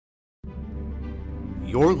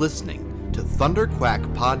You're listening to Thunder Quack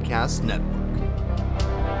Podcast Network.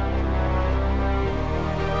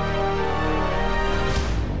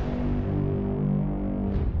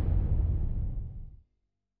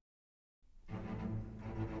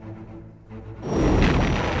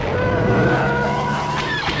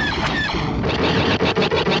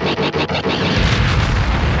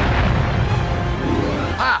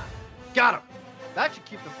 Got him. That should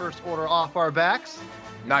keep the First Order off our backs.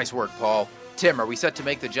 Nice work, Paul. Tim, are we set to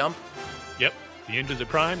make the jump? Yep. The engines are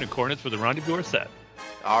primed and coordinates for the rendezvous are set.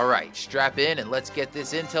 All right, strap in and let's get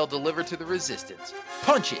this intel delivered to the Resistance.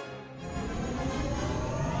 Punch it!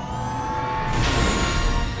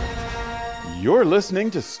 You're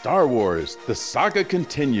listening to Star Wars, The Saga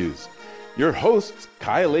Continues. Your hosts,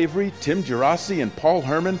 Kyle Avery, Tim Gerasi, and Paul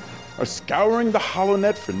Herman, are scouring the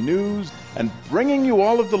HoloNet for news and bringing you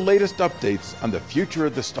all of the latest updates on the future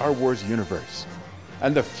of the Star Wars universe.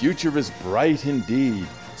 And the future is bright indeed,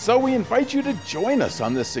 so we invite you to join us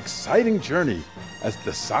on this exciting journey as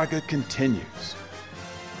the saga continues.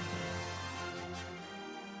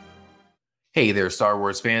 Hey there, Star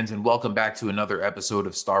Wars fans, and welcome back to another episode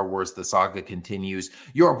of Star Wars The Saga Continues,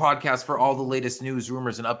 your podcast for all the latest news,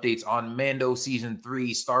 rumors, and updates on Mando Season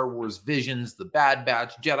 3, Star Wars Visions, The Bad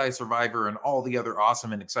Batch, Jedi Survivor, and all the other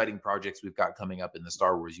awesome and exciting projects we've got coming up in the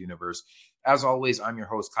Star Wars universe. As always, I'm your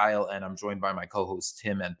host, Kyle, and I'm joined by my co-hosts,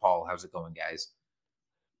 Tim and Paul. How's it going, guys?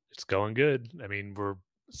 It's going good. I mean, we're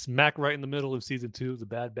smack right in the middle of Season 2 of The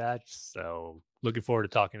Bad Batch, so looking forward to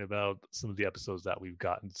talking about some of the episodes that we've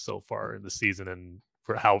gotten so far in the season and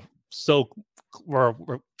for how we're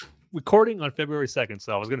recording on February 2nd.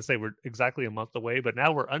 So I was going to say we're exactly a month away, but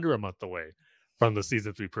now we're under a month away from the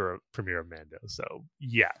Season 3 premiere of Mando. So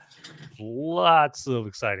yeah, lots of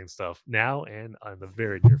exciting stuff now and in the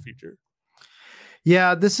very near future.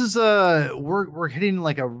 Yeah, this is we're hitting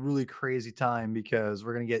like a really crazy time because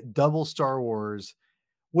we're going to get double Star Wars,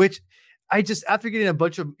 which I just, after getting a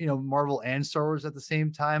bunch of, Marvel and Star Wars at the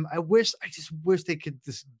same time, I just wish they could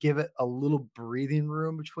just give it a little breathing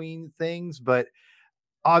room between things. But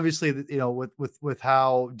obviously, with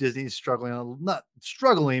how Disney's not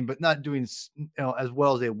struggling, but not doing, as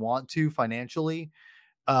well as they want to financially,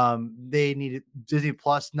 they needed Disney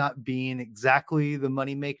Plus not being exactly the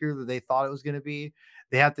moneymaker that they thought it was going to be.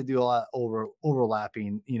 They have to do a lot of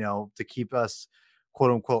overlapping, to keep us,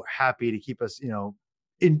 quote unquote, happy, to keep us,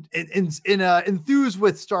 enthused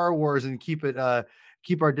with Star Wars and keep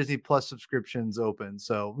our Disney Plus subscriptions open.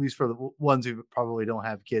 So at least for the ones who probably don't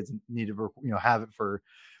have kids and need to have it for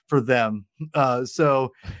them.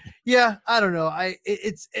 So yeah, I don't know. I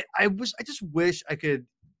just wish I could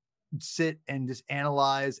sit and just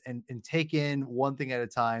analyze and take in one thing at a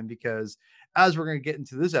time, because as we're going to get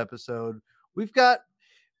into this episode, we've got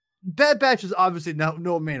Bad Batch is obviously no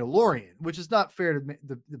Mandalorian, which is not fair to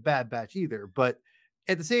the Bad Batch either, but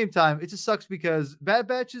at the same time, it just sucks because Bad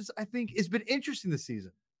Batch I think it's been interesting this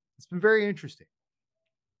season. It's been very interesting.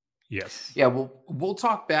 Yes. Yeah, we'll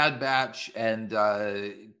talk Bad Batch and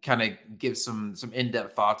kind of give some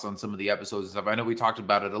in-depth thoughts on some of the episodes and stuff. I know we talked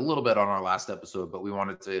about it a little bit on our last episode, but we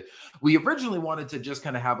originally wanted to just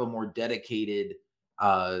kind of have a more dedicated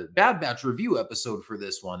Bad Batch review episode for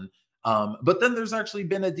this one. But then there's actually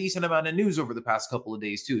been a decent amount of news over the past couple of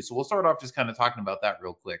days too. So we'll start off just kind of talking about that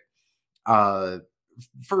real quick.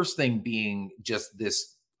 First thing being just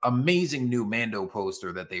this amazing new Mando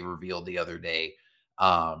poster that they revealed the other day.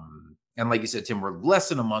 And like you said, Tim, we're less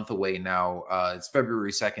than a month away now. It's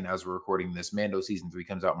February 2nd as we're recording this. Mando Season 3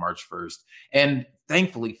 comes out March 1st. And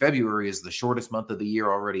thankfully, February is the shortest month of the year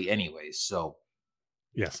already anyways. So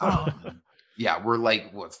yes. Yeah, we're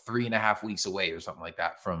like, 3.5 weeks away or something like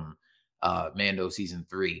that from Mando Season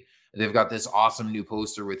 3. They've got this awesome new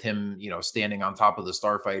poster with him, standing on top of the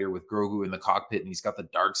starfighter with Grogu in the cockpit, and he's got the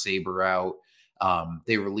Darksaber out.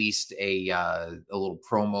 They released a little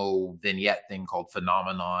promo vignette thing called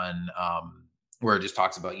Phenomenon, where it just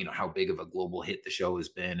talks about, how big of a global hit the show has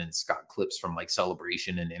been, and it's got clips from like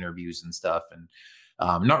Celebration and interviews and stuff. And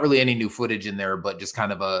not really any new footage in there, but just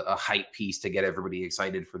kind of a hype piece to get everybody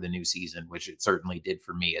excited for the new season, which it certainly did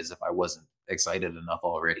for me, as if I wasn't excited enough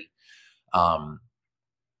already.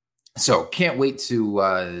 So can't wait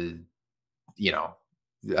to,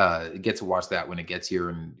 get to watch that when it gets here,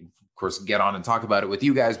 and of course, get on and talk about it with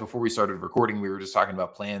you guys. Before we started recording, we were just talking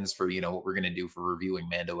about plans for, what we're going to do for reviewing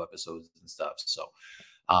Mando episodes and stuff. So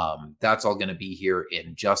that's all going to be here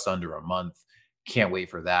in just under a month. Can't wait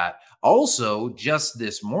for that. Also, just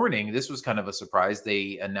this morning, this was kind of a surprise.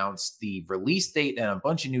 They announced the release date and a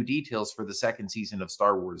bunch of new details for the second season of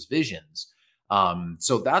Star Wars Visions.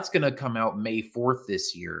 So that's going to come out May 4th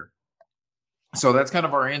this year. So that's kind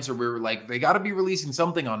of our answer. We were like, they got to be releasing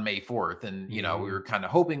something on May 4th. And, we were kind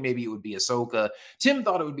of hoping maybe it would be Ahsoka. Tim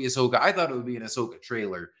thought it would be Ahsoka. I thought it would be an Ahsoka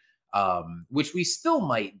trailer, which we still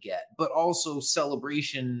might get. But also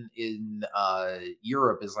Celebration in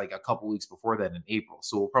Europe is like a couple weeks before that in April.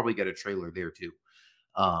 So we'll probably get a trailer there too.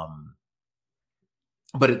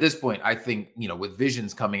 But at this point, I think, with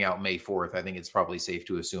Visions coming out May 4th, I think it's probably safe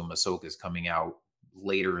to assume Ahsoka is coming out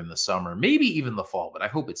later in the summer, maybe even the fall, but I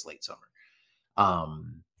hope it's late summer. So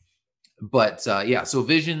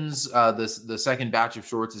Visions, the second batch of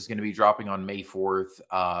shorts is going to be dropping on May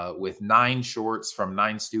 4th, with 9 shorts from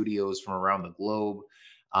 9 studios from around the globe.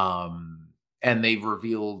 And they've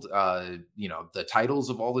revealed, the titles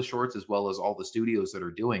of all the shorts, as well as all the studios that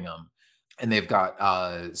are doing them. And they've got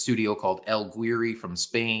a studio called El Guiri from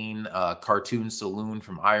Spain, Cartoon Saloon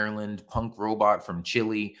from Ireland, Punk Robot from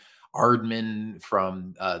Chile, Aardman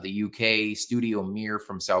from the UK, Studio Mir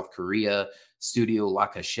from South Korea, Studio La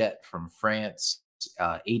Cachette from France,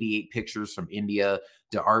 88 Pictures from India,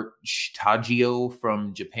 D'Art Stagio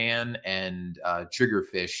from Japan, and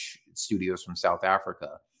Triggerfish Studios from South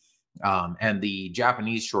Africa. And the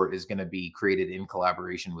Japanese short is going to be created in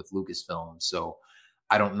collaboration with Lucasfilm. So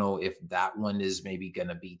I don't know if that one is maybe going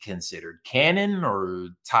to be considered canon or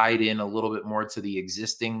tied in a little bit more to the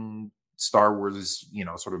existing Star Wars,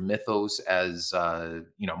 sort of mythos as,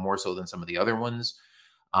 more so than some of the other ones.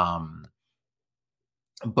 But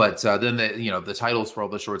then the titles for all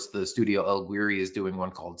the shorts, the studio El Guiri is doing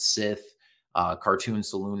one called Sith. Cartoon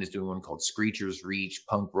Saloon is doing one called Screecher's Reach.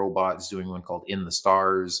 Punk Robot is doing one called In the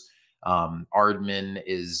Stars. Aardman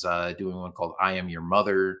is doing one called I Am Your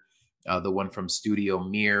Mother. The one from Studio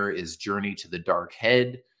Mir is Journey to the Dark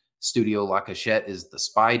Head. Studio La Cachette is The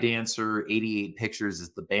Spy Dancer. 88 Pictures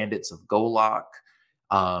is The Bandits of Golak.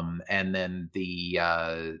 And then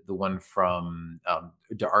the one from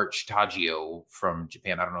D'Art Stagio from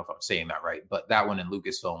Japan, I don't know if I'm saying that right, but that one in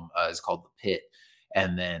Lucasfilm is called The Pit.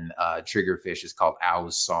 And then Triggerfish is called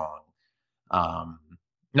Ao's Song.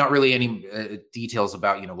 Not really any details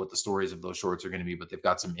about, what the stories of those shorts are going to be, but they've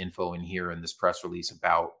got some info in here in this press release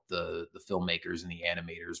about the filmmakers and the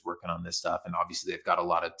animators working on this stuff. And obviously they've got a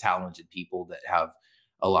lot of talented people that have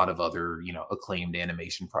a lot of other, acclaimed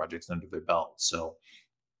animation projects under their belt. So,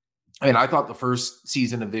 I thought the first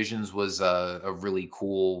season of Visions was a really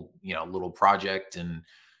cool, little project, and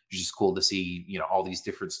it's just cool to see, all these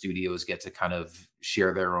different studios get to kind of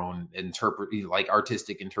share their own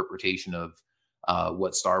artistic interpretation of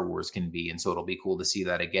what Star Wars can be. And so it'll be cool to see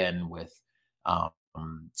that again with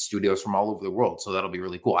studios from all over the world. So that'll be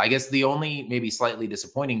really cool. I guess the only maybe slightly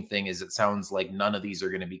disappointing thing is it sounds like none of these are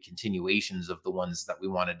going to be continuations of the ones that we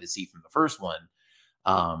wanted to see from the first one.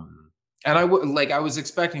 And I was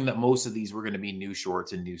expecting that most of these were going to be new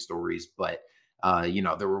shorts and new stories, but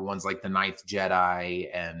there were ones like The Ninth Jedi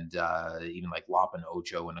and even like Lop and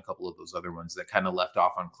Ocho and a couple of those other ones that kind of left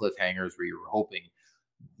off on cliffhangers where you were hoping,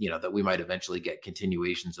 that we might eventually get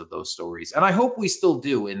continuations of those stories. And I hope we still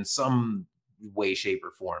do in some way, shape,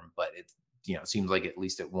 or form, but it, seems like at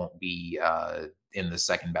least it won't be in the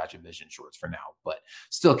second batch of Vision shorts for now, but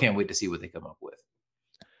still can't wait to see what they come up with.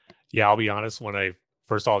 Yeah, I'll be honest, when I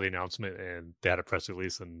first saw the announcement and they had a press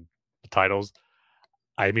release and the titles,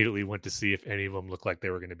 I immediately went to see if any of them looked like they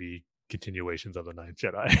were going to be continuations of The Ninth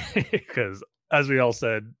Jedi. Because as we all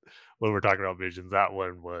said, when we're talking about Visions, that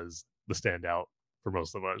one was the standout for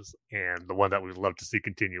most of us and the one that we'd love to see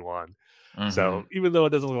continue on. Mm-hmm. So even though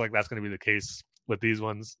it doesn't look like that's going to be the case with these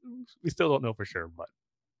ones, we still don't know for sure, but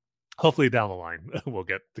hopefully down the line we'll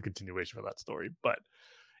get the continuation of that story. But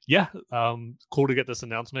yeah, cool to get this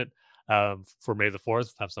announcement for May the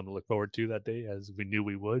 4th. Have something to look forward to that day, as we knew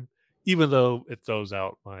we would, even though it throws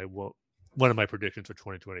out one of my predictions for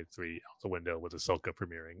 2023 out the window with Ahsoka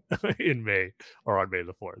premiering in May or on May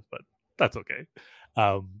the 4th, but that's okay.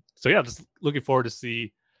 So yeah, just looking forward to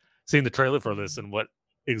seeing the trailer for this and what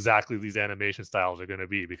exactly these animation styles are going to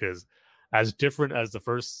be, because as different as the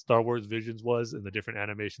first Star Wars Visions was in the different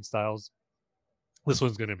animation styles, this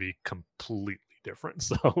one's going to be completely different.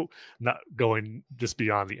 So not going just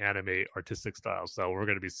beyond the anime artistic style. So we're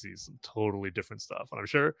going to be seeing some totally different stuff. And I'm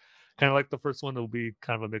sure kind of like the first one, it'll be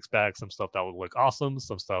kind of a mixed bag. Some stuff that will look awesome,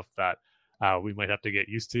 some stuff that we might have to get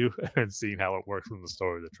used to, and seeing how it works from the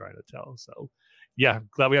story they're trying to tell. So yeah,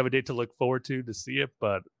 glad we have a date to look forward to see it,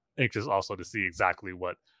 but anxious also to see exactly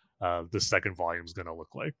what the second volume is going to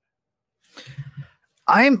look like.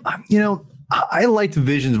 I liked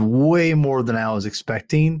Visions way more than I was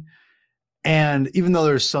expecting. And even though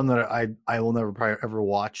there's some that I will never probably ever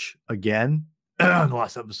watch again, the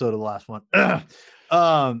last episode of the last one. Yeah,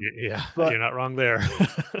 but you're not wrong there.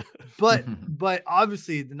 but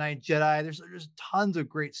obviously the Ninth Jedi, there's tons of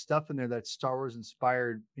great stuff in there that's Star Wars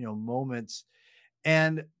inspired, moments.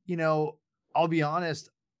 And, I'll be honest,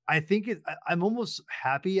 I think I'm almost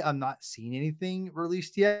happy I'm not seeing anything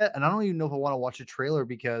released yet. And I don't even know if I want to watch a trailer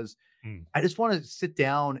because I just want to sit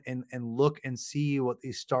down and look and see what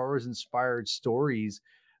these Star Wars inspired stories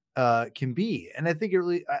can be. And I think it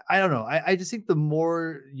really, I don't know. I just think the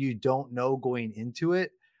more you don't know going into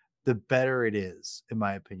it, the better it is, in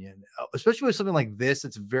my opinion, especially with something like this.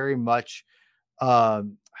 It's very much,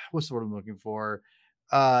 what's the word I'm looking for?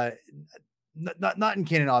 Not in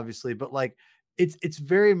canon, obviously, but like it's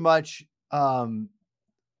very much, so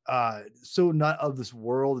not of this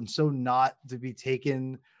world and so not to be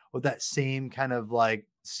taken with that same kind of like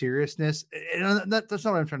seriousness. And that's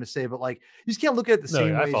not what I'm trying to say, but like, you just can't look at it the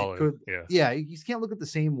same way as you could. Yeah. You just can't look at the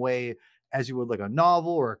same way as you would like a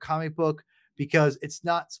novel or a comic book, because it's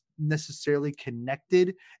not necessarily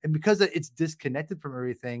connected. And because it's disconnected from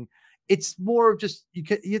everything, it's more of just, you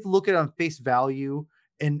have to look at it on face value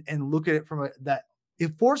and look at it from it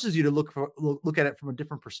forces you to look at it from a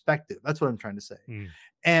different perspective. That's what I'm trying to say.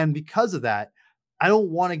 And because of that, I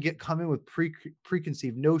don't want to come in with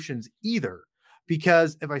preconceived notions either,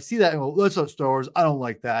 because if I see that and go, that's not Star Wars, I don't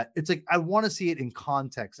like that. It's like, I want to see it in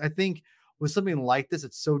context. I think with something like this,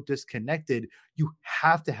 it's so disconnected. You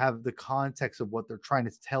have to have the context of what they're trying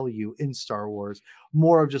to tell you in Star Wars,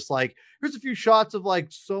 more of just like, here's a few shots of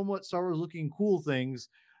like somewhat Star Wars looking cool things.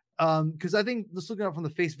 Because I think just looking at it from the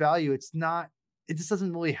face value, it just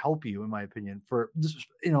doesn't really help you, in my opinion. For this,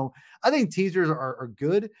 I think teasers are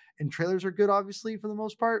good and trailers are good, obviously, for the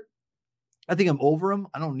most part. I think I'm over them.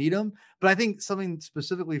 I don't need them. But I think something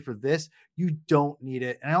specifically for this, you don't need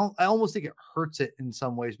it. And I almost think it hurts it in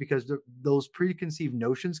some ways, because those preconceived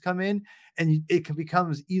notions come in and it can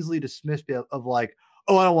become easily dismissed of like,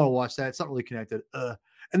 oh, I don't want to watch that. It's not really connected.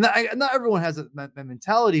 And not everyone has that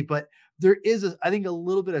mentality, but there is, I think, a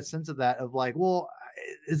little bit of sense of that, of like, well,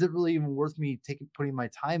 is it really even worth me putting my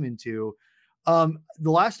time into? The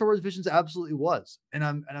last Star Wars Visions absolutely was. And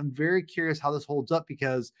I'm very curious how this holds up,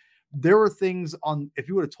 because there were things if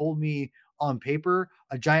you would have told me on paper,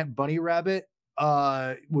 a giant bunny rabbit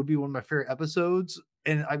would be one of my favorite episodes,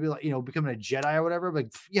 and I'd be like, becoming a Jedi or whatever, I'm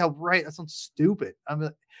like, yeah, right. That sounds stupid.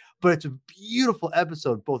 But it's a beautiful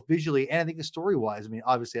episode, both visually and I think the story wise. I mean,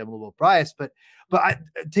 obviously I'm a little biased, but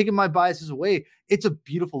taking my biases away, it's a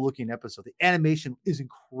beautiful looking episode. The animation is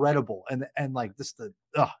incredible. And like this,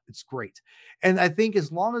 it's great. And I think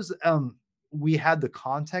as long as we had the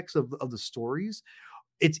context of the stories,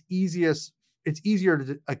 it's easier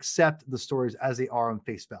to accept the stories as they are on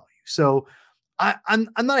face value. So I'm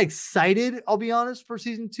not excited, I'll be honest, for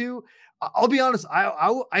season 2. I'll be honest,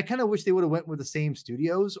 I kind of wish they would have went with the same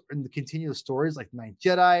studios and the continuous stories like Ninth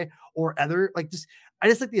Jedi or other, like I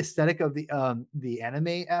just like the aesthetic of the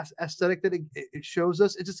anime aesthetic that it shows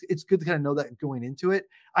us. It's good to kind of know that going into it.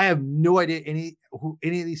 I have no idea who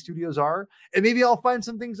any of these studios are, and maybe I'll find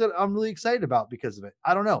some things that I'm really excited about because of it.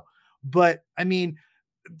 I don't know, but I mean,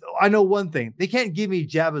 I know one thing: they can't give me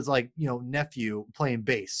Jabba's nephew playing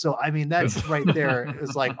bass. So I mean, that's right there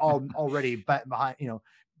is like already behind.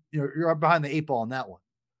 You're behind the 8 ball on that one.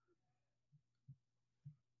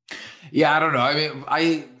 Yeah, I don't know. I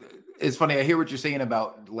mean, it's funny. I hear what you're saying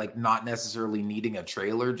about like not necessarily needing a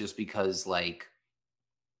trailer, just because like,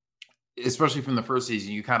 especially from the first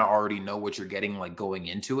season, you kind of already know what you're getting like going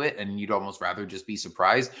into it, and you'd almost rather just be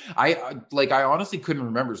surprised. I honestly couldn't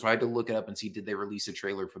remember, so I had to look it up and see, did they release a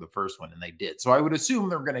trailer for the first one? And they did. So I would assume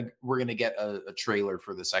we're gonna get a trailer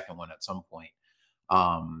for the second one at some point.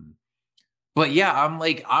 But yeah,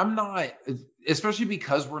 I'm not, especially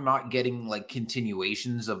because we're not getting like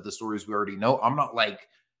continuations of the stories we already know. I'm not like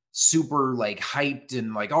super like hyped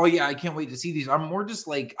and like, oh yeah, I can't wait to see these. I'm more just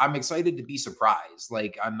like, I'm excited to be surprised.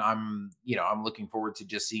 Like I'm looking forward to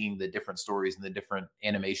just seeing the different stories and the different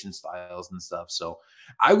animation styles and stuff. So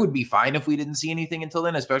I would be fine if we didn't see anything until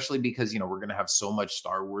then, especially because, we're going to have so much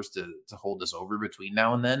Star Wars to hold us over between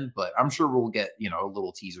now and then, but I'm sure we'll get, a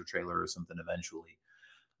little teaser trailer or something eventually.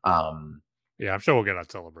 Yeah, I'm sure we'll get on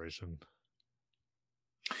Celebration.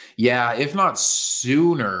 Yeah, if not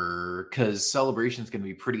sooner, because Celebration's going to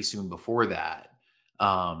be pretty soon before that.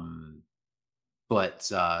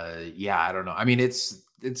 But yeah, I don't know. I mean, it's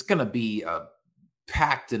going to be a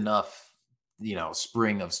packed enough,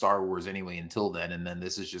 spring of Star Wars anyway until then, and then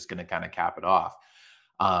this is just going to kind of cap it off.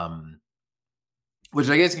 Which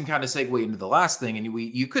I guess can kind of segue into the last thing, and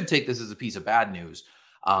you could take this as a piece of bad news.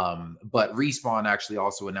 But Respawn actually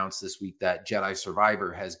also announced this week that Jedi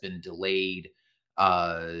Survivor has been delayed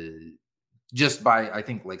just by, I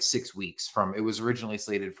think, like 6 weeks from, it was originally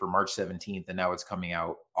slated for March 17th, and now it's coming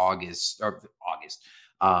out August.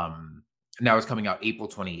 Now it's coming out April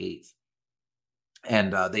 28th.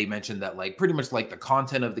 And they mentioned that like pretty much like the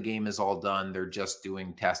content of the game is all done. They're just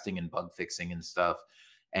doing testing and bug fixing and stuff,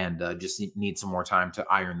 and just need some more time to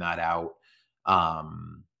iron that out.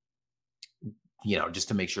 Just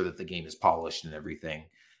to make sure that the game is polished and everything,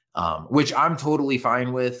 which I'm totally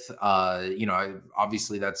fine with.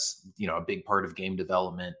 Obviously that's, a big part of game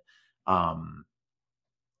development. And,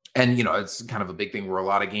 it's kind of a big thing where a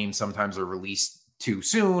lot of games sometimes are released too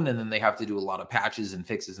soon, and then they have to do a lot of patches and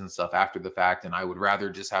fixes and stuff after the fact. And I would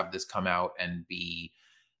rather just have this come out and be,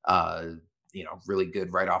 really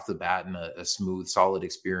good right off the bat and a smooth, solid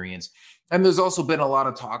experience. And there's also been a lot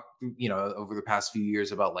of talk, over the past few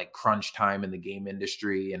years about like crunch time in the game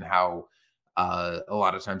industry, and how a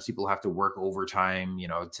lot of times people have to work overtime,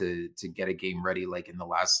 to get a game ready, like in the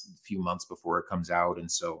last few months before it comes out.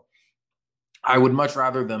 And so I would much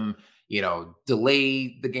rather them,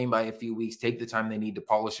 delay the game by a few weeks, take the time they need to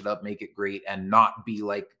polish it up, make it great, and not be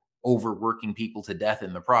like overworking people to death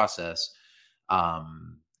in the process,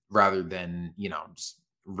 rather than, just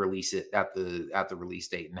release it at the release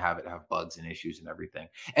date and have it have bugs and issues and everything.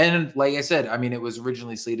 And like I said, I mean, it was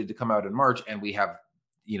originally slated to come out in March, and we have,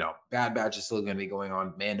 Bad Batch is still going to be going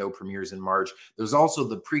on. Mando premieres in March. There's also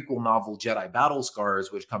the prequel novel Jedi Battle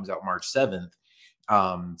Scars, which comes out March 7th.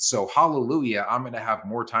 So hallelujah, I'm going to have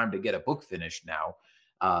more time to get a book finished now.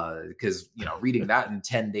 Because, reading that in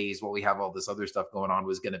 10 days while we have all this other stuff going on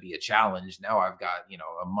was going to be a challenge. Now I've got,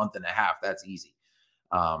 a month and a half. That's easy.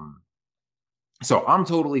 So I'm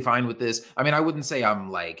totally fine with this. I mean, I wouldn't say I'm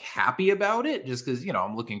like happy about it just because,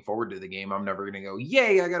 I'm looking forward to the game. I'm never going to go,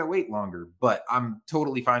 yay, I got to wait longer, but I'm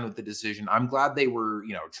totally fine with the decision. I'm glad they were,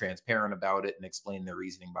 transparent about it and explained their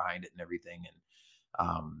reasoning behind it and everything.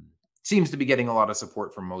 And, seems to be getting a lot of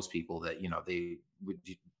support from most people that,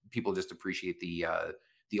 people just appreciate the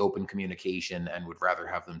open communication and would rather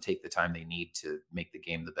have them take the time they need to make the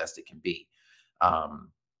game the best it can be.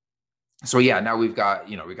 So yeah, now we've got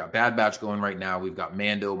Bad Batch going right now. We've got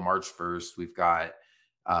Mando March 1st. We've got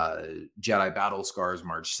Jedi Battle Scars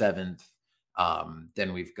March 7th.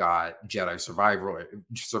 Then we've got Jedi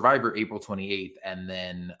Survivor April 28th, and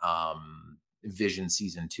then Vision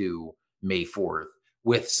Season 2 May 4th,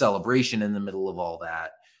 with Celebration in the middle of all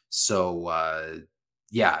that. So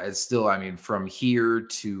it's still, I mean, from here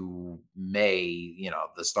to May,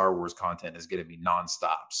 the Star Wars content is going to be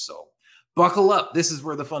nonstop. So buckle up. This is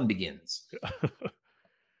where the fun begins.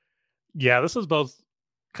 Yeah, this is both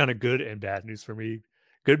kind of good and bad news for me.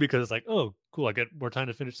 Good because it's like, oh, cool, I get more time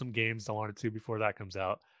to finish some games I wanted to before that comes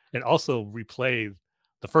out. And also replay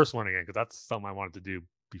the first one again, because that's something I wanted to do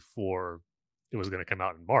before it was going to come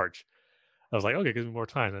out in March. I was like, okay, gives me more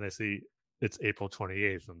time. And I see it's April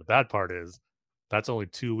 28th. And the bad part is that's only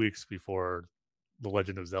 2 weeks before The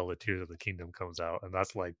Legend of Zelda Tears of the Kingdom comes out. And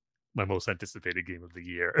that's like my most anticipated game of the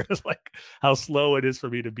year. It's like how slow it is for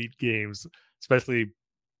me to beat games, especially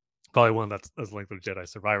probably one that's as length of Jedi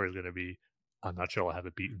Survivor is going to be. I'm not sure I'll have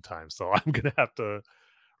it beat in time. So I'm going to have to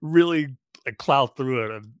really plow through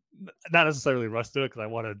it and not necessarily rush through it because I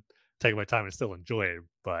want to take my time and still enjoy it,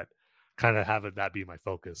 but kind of have that be my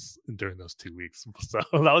focus during those 2 weeks. So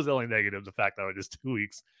that was the only negative, the fact that it was just 2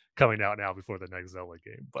 weeks coming out now before the next Zelda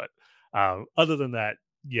game. But other than that,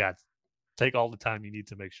 yeah, take all the time you need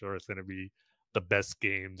to make sure it's going to be the best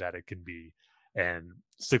game that it can be. And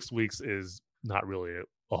 6 weeks is not really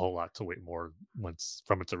a whole lot to wait more once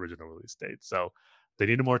from its original release date. So they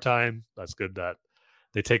needed more time. That's good that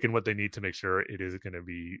they take in what they need to make sure it is going to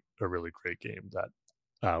be a really great game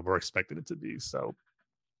that we're expecting it to be. So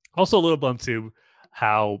also a little bummed too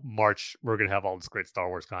how March we're going to have all this great Star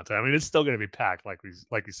Wars content. I mean, it's still going to be packed, like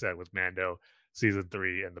you said, with Mando Season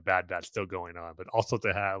 3 and the Bad Batch still going on, but also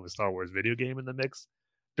to have a Star Wars video game in the mix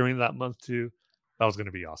during that month too, that was going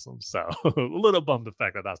to be awesome. So a little bummed the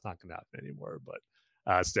fact that that's not going to happen anymore, but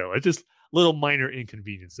still, it's just little minor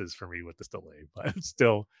inconveniences for me with this delay, but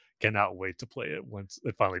still cannot wait to play it once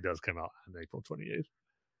it finally does come out on April 28th.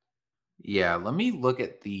 Yeah, let me look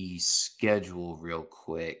at the schedule real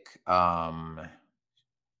quick. Oh,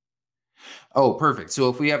 perfect. So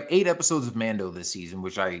if we have 8 episodes of Mando this season,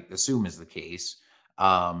 which I assume is the case,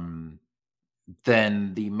 then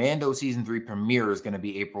the Mando Season 3 premiere is going to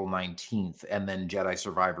be April 19th, and then Jedi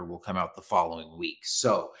Survivor will come out the following week.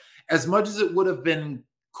 So as much as it would have been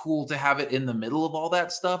cool to have it in the middle of all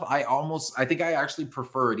that stuff, I think I actually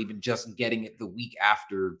preferred even just getting it the week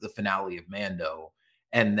after the finale of Mando,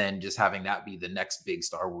 and then just having that be the next big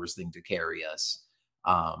Star Wars thing to carry us.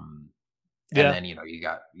 And then, you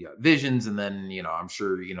got Visions, and then, I'm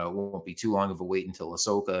sure, it won't be too long of a wait until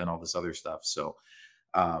Ahsoka and all this other stuff. So,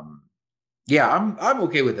 yeah, I'm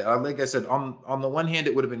okay with it. Like I said, on the one hand,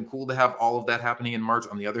 it would have been cool to have all of that happening in March.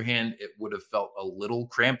 On the other hand, it would have felt a little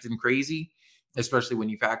cramped and crazy, especially when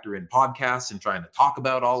you factor in podcasts and trying to talk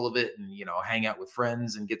about all of it and, hang out with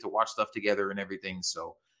friends and get to watch stuff together and everything.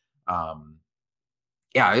 So,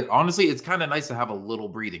 yeah, honestly, it's kind of nice to have a little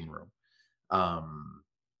breathing room.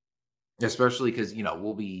 Especially because,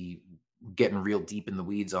 we'll be getting real deep in the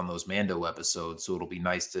weeds on those Mando episodes. So it'll be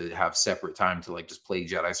nice to have separate time to just play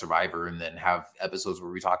Jedi Survivor and then have episodes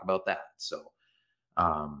where we talk about that. So,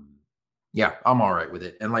 yeah, I'm all right with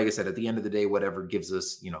it. And like I said, at the end of the day, whatever gives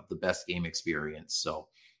us, the best game experience. So,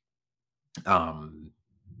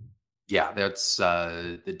 yeah, that's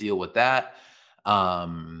the deal with that.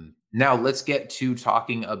 Now let's get to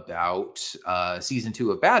talking about season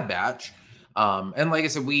 2 of Bad Batch. And like I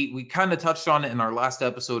said, we kind of touched on it in our last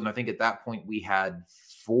episode. And I think at that point we had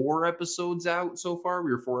 4 episodes out so far.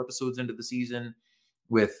 We were 4 episodes into the season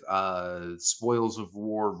with Spoils of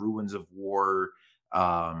War, Ruins of War,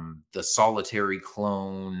 The Solitary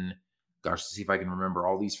Clone. Gosh, to see if I can remember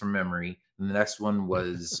all these from memory. And the next one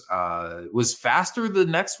was Faster the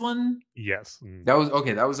next one? Yes. That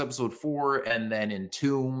was episode 4. And then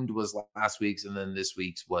Entombed was last week's. And then this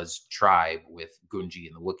week's was Tribe with Gunji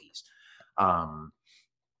and the Wookiees.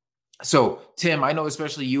 So Tim, I know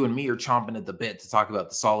especially you and me are chomping at the bit to talk about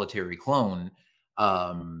The Solitary Clone.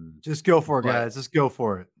 Just go for it, guys. Just go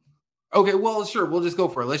for it. Okay, well, sure. We'll just go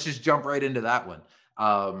for it. Let's just jump right into that one.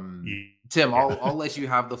 Tim, I'll let you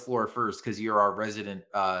have the floor first because you're our resident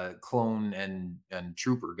clone and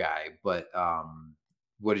trooper guy. But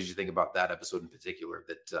what did you think about that episode in particular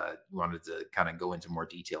that you wanted to kind of go into more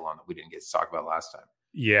detail on that we didn't get to talk about last time?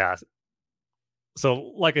 Yeah.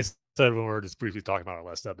 So, like I said when we were just briefly talking about our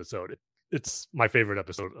last episode, it's my favorite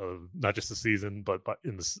episode of not just the season, but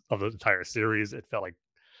of the entire series. It felt like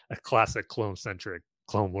a classic clone-centric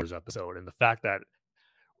Clone Wars episode, and the fact that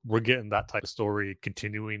we're getting that type of story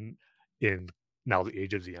continuing in now the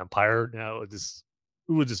Age of the Empire. Now it was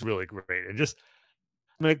just really great, and just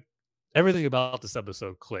everything about this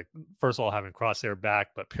episode clicked. First of all, having Crosshair back,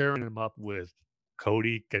 but pairing him up with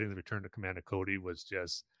Cody, getting the return to command of Cody was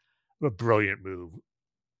just a brilliant move.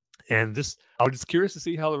 And I was just curious to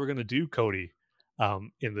see how they were going to do Cody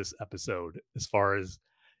in this episode, as far as,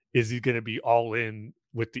 is he going to be all in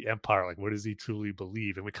with the Empire? Like, what does he truly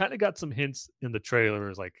believe? And we kind of got some hints in the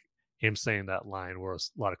trailers, like him saying that line where a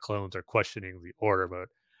lot of clones are questioning the Order, but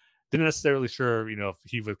didn't necessarily sure, if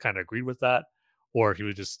he would kind of agree with that, or if he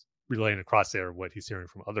was just relaying across there what he's hearing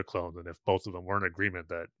from other clones. And if both of them were in agreement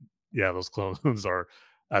that, yeah, those clones are,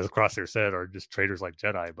 as Crosshair said, are just traitors like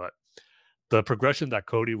Jedi. But the progression that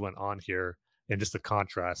Cody went on here, and just the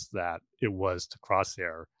contrast that it was to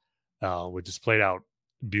Crosshair, which just played out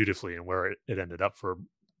beautifully, and where it ended up for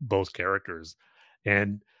both characters.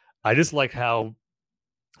 And I just like how,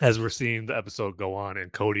 as we're seeing the episode go on,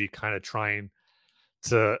 and Cody kind of trying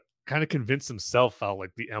to kind of convince himself how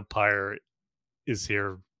like the Empire is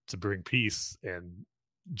here to bring peace and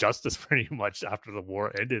justice pretty much after the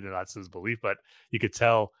war ended, and that's his belief. But you could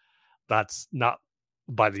tell that's not,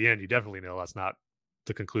 by the end, you definitely know that's not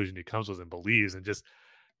the conclusion he comes with and believes. And just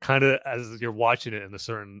kind of as you're watching it, and the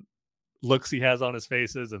certain looks he has on his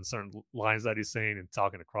faces and certain lines that he's saying and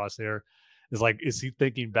talking to Crosshair, is like, is he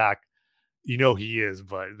thinking back? He is,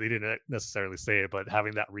 but they didn't necessarily say it, but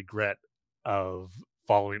having that regret of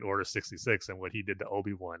following Order 66 and what he did to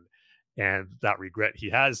Obi-Wan, and that regret he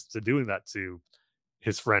has to doing that to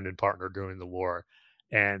his friend and partner during the war.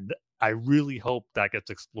 And I really hope that gets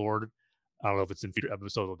explored. I don't know if it's in future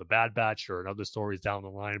episodes of the Bad Batch or in other stories down the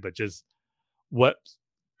line, but just what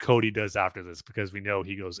Cody does after this, because we know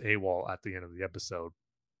he goes AWOL at the end of the episode.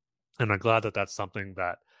 And I'm glad that that's something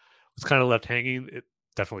that was kind of left hanging.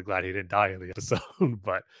 Definitely glad he didn't die in the episode,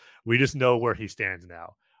 but we just know where he stands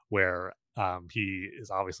now, where he is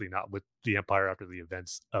obviously not with the Empire after the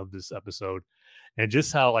events of this episode. And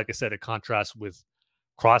just how, like I said, it contrasts with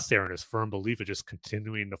Crosshair and his firm belief of just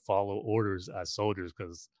continuing to follow orders as soldiers,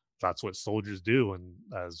 because that's what soldiers do. And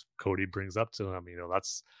as Cody brings up to him,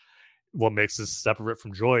 that's what makes us separate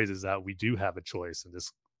from droids, is that we do have a choice. And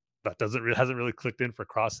that hasn't really clicked in for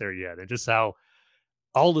Crosshair yet. And just how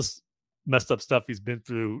all this messed up stuff he's been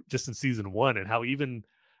through just in season 1, and how even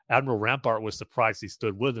Admiral Rampart was surprised he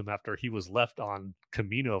stood with him after he was left on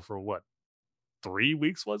Kamino for 3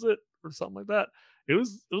 weeks, was it, or something like that? It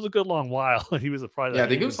was a good long while. He was surprised. Yeah, I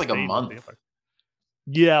think it was like a month.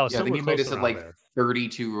 Yeah, I think he might have said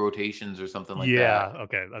 32 rotations or something like Yeah, that.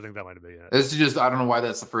 okay. I think that might have been it. This is just, I don't know why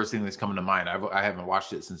that's the first thing that's coming to mind. I haven't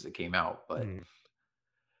watched it since it came out, but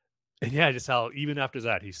And yeah, just how even after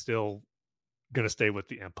that, he's still going to stay with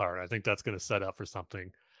the Empire. I think that's going to set up for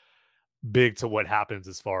something big to what happens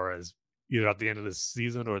as far as either at the end of this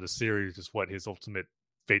season or the series, just what his ultimate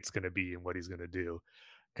fate's going to be and what he's going to do.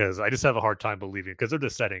 Because I just have a hard time believing, because they're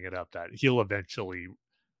just setting it up that he'll eventually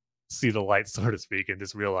see the light, so to speak, and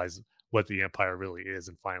just realize what the Empire really is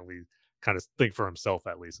and finally kind of think for himself,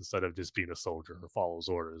 at least, instead of just being a soldier or follows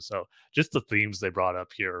orders. So just the themes they brought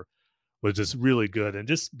up here was just really good. And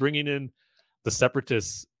just bringing in the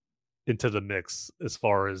Separatists into the mix as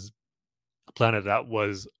far as a planet that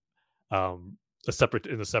was a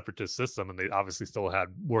separatist system, and they obviously still had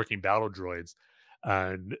working battle droids,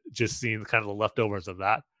 and just seeing kind of the leftovers of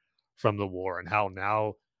that from the war and how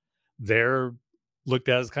now they're looked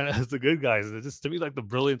at as kind of as the good guys. And it's just, to me, like the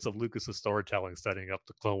brilliance of Lucas's storytelling, setting up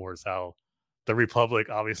the Clone Wars, how the Republic,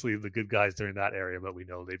 obviously the good guys during that area, but we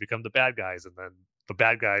know they become the bad guys, and then the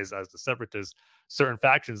bad guys as the Separatists, certain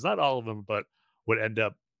factions, not all of them, but would end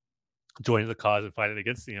up joining the cause and fighting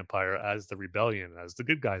against the Empire as the rebellion, as the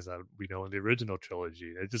good guys that we know in the original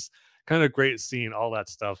trilogy. It's just kind of great seeing all that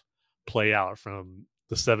stuff play out from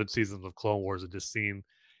the 7 seasons of Clone Wars, and just seeing,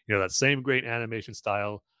 that same great animation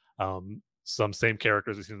style, some same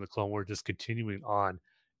characters we've seen in the Clone Wars, just continuing on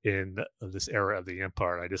in this era of the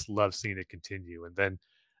Empire. I just love seeing it continue. And then,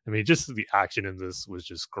 I mean, just the action in this was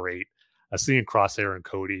just great. Seeing Crosshair and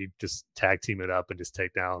Cody just tag team it up and just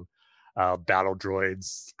take down battle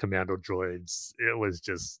droids, commando droids. It was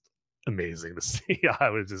just amazing to see. I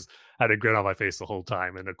was just had a grin on my face the whole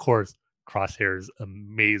time. And of course, Crosshair's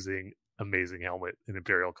amazing helmet and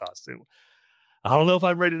Imperial costume. I don't know if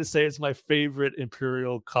I'm ready to say it's my favorite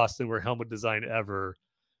Imperial costume or helmet design ever,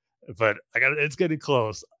 but it's getting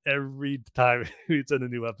close. Every time it's in a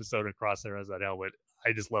new episode and Crosshair has that helmet,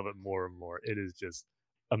 I just love it more and more. It is just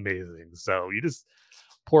amazing. So you just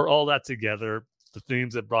pour all that together, the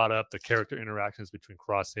themes it brought up, the character interactions between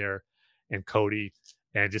Crosshair and Cody,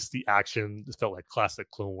 and just the action. This felt like classic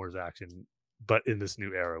Clone Wars action, but in this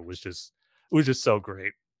new era was just so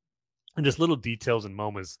great. And just little details and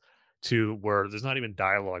moments too, where there's not even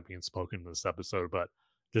dialogue being spoken in this episode, but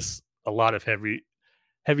just a lot of heavy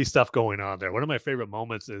stuff going on there. One of my favorite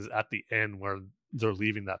moments is at the end where they're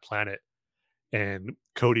leaving that planet and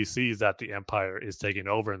Cody sees that the Empire is taking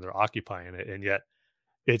over and they're occupying it, and yet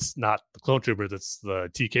it's not the clone troopers, it's the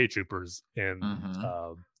TK troopers in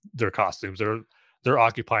their costumes. They're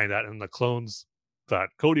occupying that, and the clones that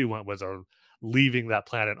Cody went with are leaving that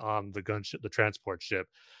planet on the gunship, the transport ship.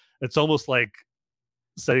 It's almost like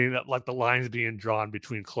setting up like the lines being drawn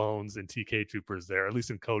between clones and TK troopers there, at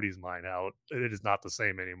least in Cody's mind, how it is not the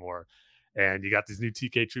same anymore. And you got these new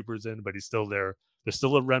TK troopers in, but he's still there. There's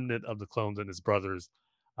still a remnant of the clones and his brothers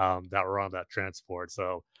that were on that transport.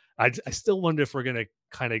 So I still wonder if we're going to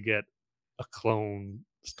kind of get a clone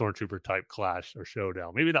stormtrooper type clash or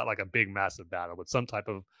showdown. Maybe not like a big massive battle, but some type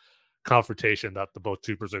of confrontation that the both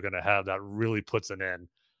troopers are going to have that really puts an end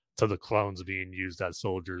to the clones being used as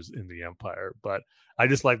soldiers in the Empire. But I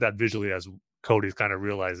just like that visually, as Cody's kind of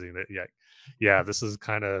realizing that, yeah, this is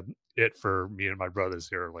kind of it for me and my brothers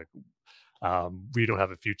here. Like, we don't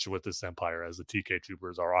have a future with this Empire, as the TK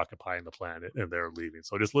troopers are occupying the planet and they're leaving.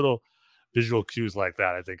 So just little visual cues like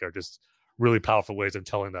that, I think, are just really powerful ways of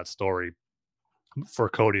telling that story for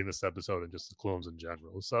Cody in this episode and just the clones in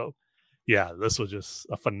general. So yeah, this was just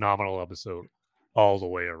a phenomenal episode all the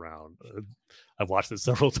way around. I've watched it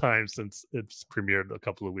several times since it's premiered a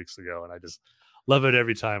couple of weeks ago, and I just love it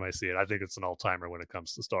every time I see it. I think it's an all-timer when it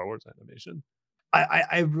comes to Star Wars animation.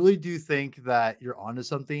 I really do think that you're onto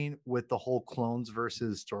something with the whole clones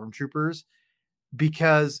versus stormtroopers,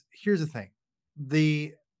 because here's the thing.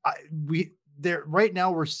 Right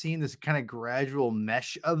now we're seeing this kind of gradual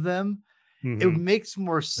mesh of them. Mm-hmm. It makes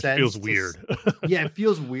more sense. It feels weird. Yeah, it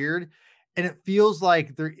feels weird. And it feels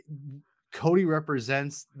like Cody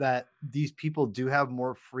represents that these people do have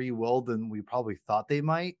more free will than we probably thought they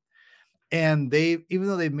might. And even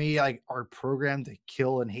though they may are programmed to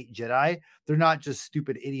kill and hate Jedi, they're not just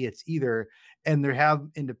stupid idiots either. And they have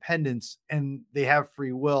independence and they have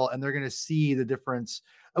free will, and they're going to see the difference.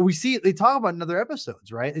 We see they talk about in other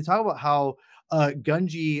episodes, right? They talk about how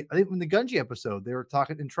Gungi, I think in the Gungi episode, they were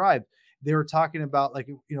talking in Tribe. They were talking about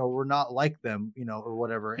we're not like them, or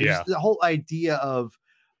whatever. And just the whole idea of,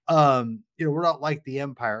 we're not like the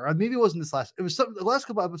Empire. Or maybe it wasn't this last. It was the last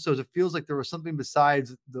couple episodes. It feels like there was something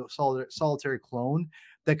besides the solitary clone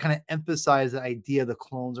that kind of emphasized the idea the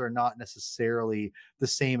clones are not necessarily the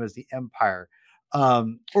same as the Empire. Or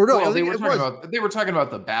no, well, they were talking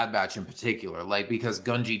about the Bad Batch in particular, like because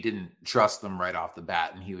Gunji didn't trust them right off the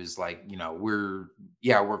bat, and he was like, we're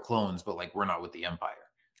clones, but like we're not with the Empire.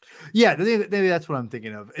 Yeah, maybe that's what I'm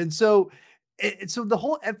thinking of. And so, so the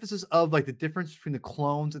whole emphasis of like the difference between the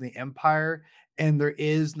clones and the Empire, and there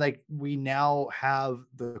is like we now have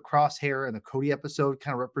the Crosshair and the Cody episode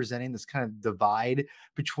kind of representing this kind of divide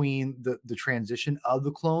between the transition of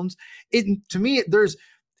the clones. To me,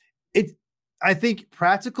 I think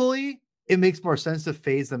practically it makes more sense to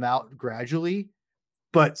phase them out gradually,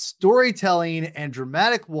 but storytelling and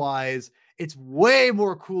dramatic wise, it's way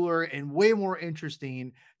more cooler and way more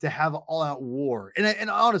interesting to have an all-out war. And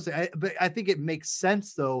honestly, I think it makes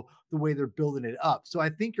sense though the way they're building it up. So I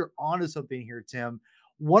think you're onto something here, Tim.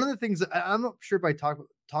 One of the things that I'm not sure if I talked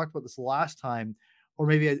about this last time, or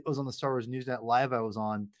maybe it was on the Star Wars Newsnet Live I was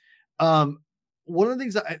on. One of the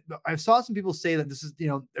things that I saw some people say that this is,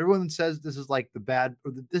 everyone says this is like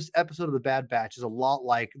this episode of the Bad Batch is a lot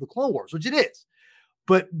like the Clone Wars, which it is.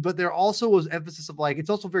 But there also was emphasis of like, it's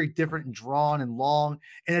also very different and drawn and long.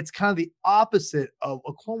 And it's kind of the opposite of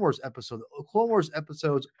a Clone Wars episode. Clone Wars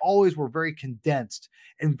episodes always were very condensed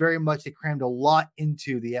and very much they crammed a lot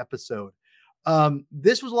into the episode.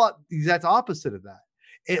 This was the exact opposite of that.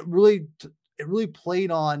 It really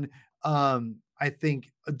played on, I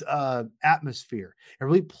think, atmosphere. It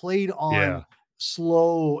really played on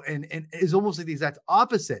slow and is almost like the exact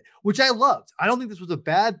opposite, which I loved. I don't think this was a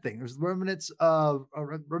bad thing. There's remnants of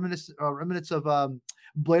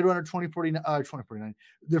Blade Runner 2049,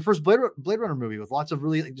 the first Blade Runner movie with lots of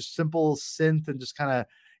really like just simple synth and just kind of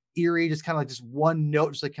eerie, just kind of like just one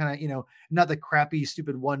note, just like kind of, not the crappy,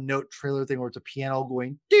 stupid one note trailer thing where it's a piano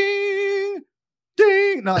going ding,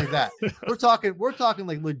 ding, not like that. We're talking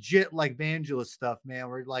like legit like Vangelis stuff, man.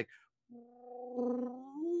 We're like,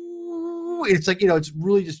 it's like, it's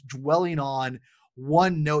really just dwelling on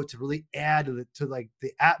one note to really add to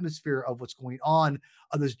the atmosphere of what's going on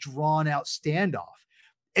of this drawn out standoff.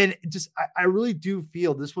 And I really do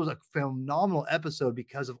feel this was a phenomenal episode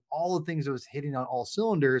because of all the things that was hitting on all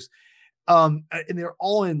cylinders. And they're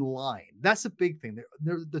all in line. That's the big thing.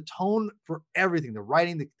 They're the tone for everything, the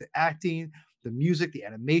writing, the acting, the music, the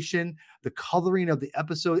animation, the coloring of the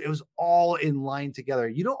episode. It was all in line together.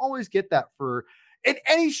 You don't always get that in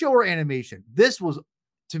any show or animation. This was,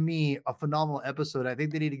 to me, a phenomenal episode. I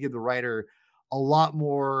think they need to give the writer a lot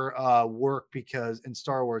more work because in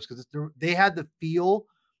Star Wars, because they had the feel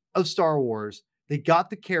of Star Wars. They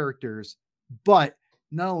got the characters, but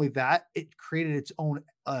not only that, it created its own,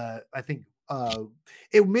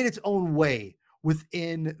 it made its own way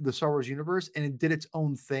within the Star Wars universe, and it did its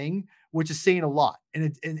own thing, which is saying a lot.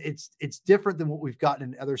 And it's different than what we've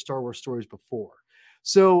gotten in other Star Wars stories before.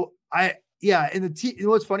 So and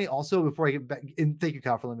what's funny also, before I get back, and thank you,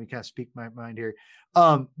 Kyle, for letting me kind of speak my mind here.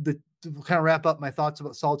 To kind of wrap up my thoughts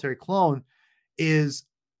about Solitary Clone is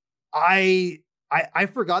I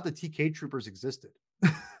forgot the TK Troopers existed.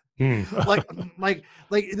 like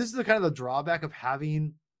this is the kind of the drawback of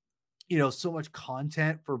having, so much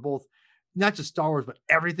content for both, not just Star Wars, but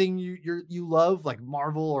everything you love, like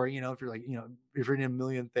Marvel, or, if you're like, if you're in a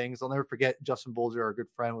million things. I'll never forget Justin Bolger, our good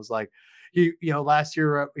friend, was like, last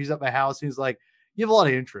year he's at my house and he's like, you have a lot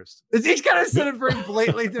of interest. He's kind of said it very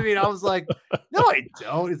blatantly to me. And I was like, no, I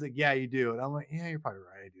don't. He's like, yeah, you do. And I'm like, yeah, you're probably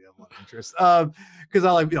right. I do have a lot of interest. Because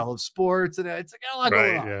I like, love sports, and it's like a lot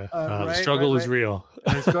going on. Yeah. The struggle is real.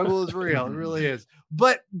 The struggle is real. It really is.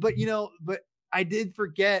 But I did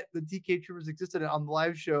forget the TK Troopers existed. On the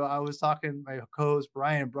live show, I was talking to my co-host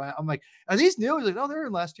Brian. I'm like, are these new? He's like, no, they're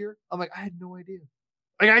in last year. I'm like, I had no idea.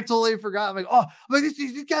 Like, I totally forgot. I'm like,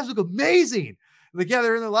 these guys look amazing. Like, yeah,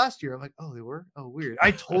 they're in there last year. I'm like, oh, they were? Oh, weird.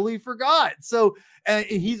 I totally forgot. So, and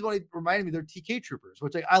he's what reminded me they're TK Troopers,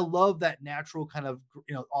 which I love that natural kind of,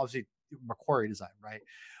 obviously Macquarie design, right?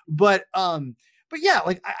 But yeah,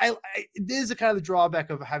 like it is a kind of the drawback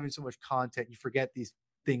of having so much content. You forget these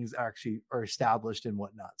things actually are established and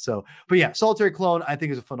whatnot. So, but yeah, Solitary Clone, I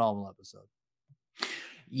think, is a phenomenal episode.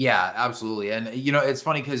 Yeah, absolutely. And, it's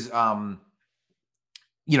funny because,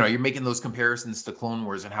 you're making those comparisons to Clone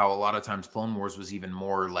Wars and how a lot of times Clone Wars was even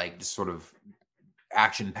more like just sort of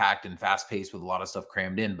action-packed and fast-paced with a lot of stuff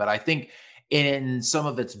crammed in. But I think in some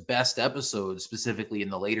of its best episodes, specifically in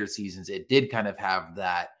the later seasons, it did kind of have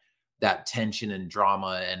that tension and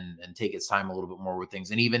drama and take its time a little bit more with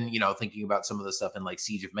things. And even, thinking about some of the stuff in like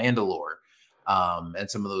Siege of Mandalore, and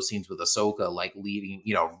some of those scenes with Ahsoka, like leading,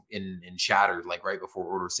 in Shattered, like right before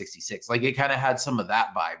Order 66, like it kind of had some of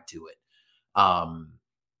that vibe to it.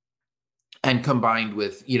 And combined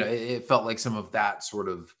with, it felt like some of that sort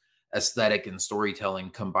of aesthetic and storytelling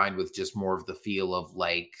combined with just more of the feel of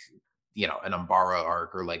like an Umbara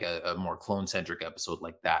arc or like a more clone centric episode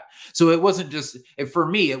like that. So it wasn't just, for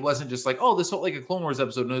me, it wasn't just like, oh, this felt like a Clone Wars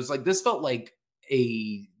episode. And it was like, this felt like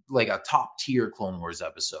a top tier Clone Wars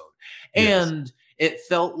episode. Yes. And it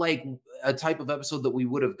felt like a type of episode that we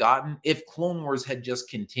would have gotten if Clone Wars had just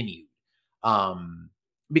continued.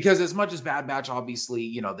 Because as much as Bad Batch,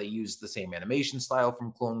 obviously, they use the same animation style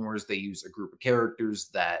from Clone Wars. They use a group of characters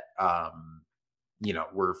that,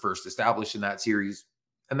 were first established in that series.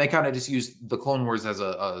 And they kind of just use the Clone Wars as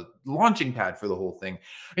a launching pad for the whole thing.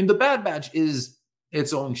 And the Bad Batch is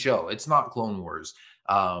its own show. It's not Clone Wars.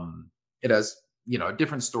 It has, a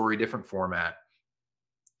different story, different format.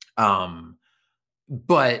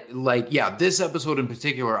 But like, yeah, this episode in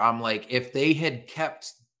particular, I'm like, if they had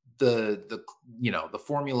kept the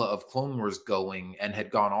formula of Clone Wars going and had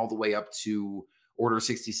gone all the way up to Order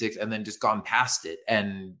 66 and then just gone past it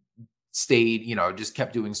and stayed, just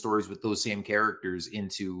kept doing stories with those same characters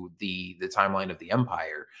into the timeline of the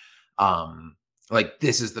Empire, like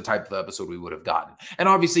this is the type of episode we would have gotten. And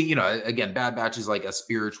obviously, again, Bad Batch is like a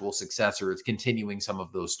spiritual successor. It's continuing some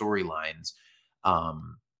of those storylines.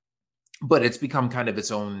 But it's become kind of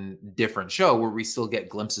its own different show where we still get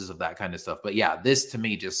glimpses of that kind of stuff. But yeah, this to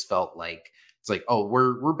me just felt like, it's like, oh,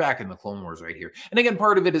 we're back in the Clone Wars right here. And again,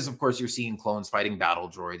 part of it is, of course, you're seeing clones fighting battle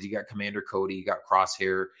droids. You got Commander Cody, you got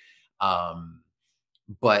Crosshair. Yeah,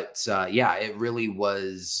 it really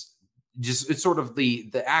was just, it's sort of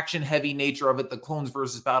the action heavy nature of it, the clones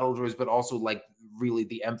versus battle droids, but also like really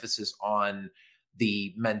the emphasis on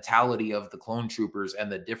the mentality of the clone troopers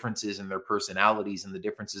and the differences in their personalities and the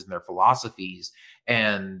differences in their philosophies.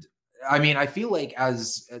 And I mean, I feel like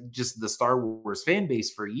as just the Star Wars fan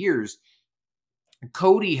base for years,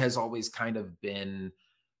 Cody has always kind of been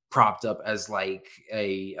propped up as like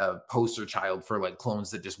a poster child for like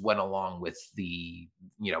clones that just went along with the,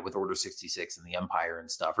 with Order 66 and the Empire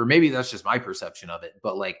and stuff. Or maybe that's just my perception of it.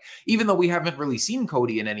 But like, even though we haven't really seen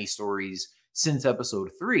Cody in any stories since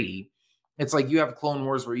episode 3, it's like you have Clone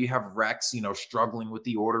Wars where you have Rex, struggling with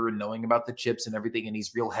the Order and knowing about the chips and everything. And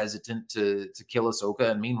he's real hesitant to kill Ahsoka.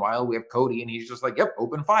 And meanwhile, we have Cody and he's just like, yep,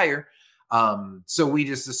 open fire. So we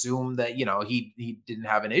just assume that, he didn't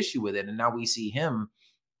have an issue with it. And now we see him.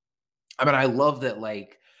 I mean, I love that,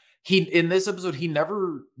 like, in this episode, he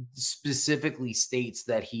never specifically states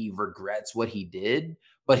that he regrets what he did,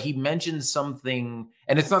 but he mentions something,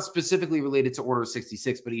 and it's not specifically related to Order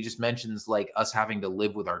 66, but he just mentions like us having to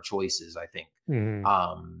live with our choices, I think.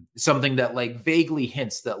 Mm-hmm. Something that like vaguely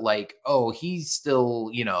hints that like, oh, he's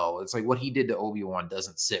still, it's like what he did to Obi-Wan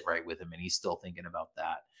doesn't sit right with him, and he's still thinking about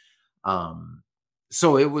that.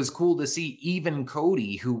 So it was cool to see even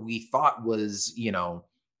Cody, who we thought was,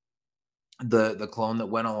 the clone that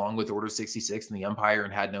went along with Order 66 and the Empire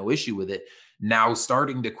and had no issue with it, now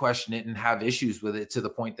starting to question it and have issues with it to the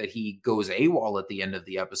point that he goes AWOL at the end of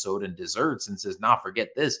the episode and deserts and says, nah, forget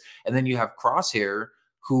this. And then you have Crosshair,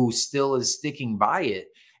 who still is sticking by it.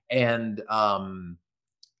 And I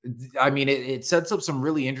mean, it sets up some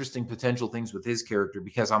really interesting potential things with his character,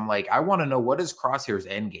 because I'm like, I want to know, what is Crosshair's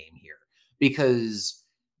end game here? Because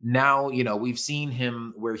now, we've seen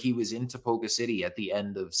him where he was in Tapoka City at the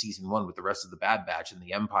end of season 1 with the rest of the Bad Batch, and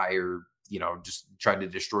the Empire, just tried to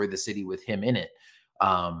destroy the city with him in it.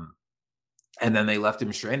 And then they left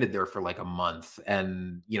him stranded there for like a month.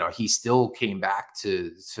 And, he still came back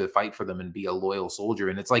to fight for them and be a loyal soldier.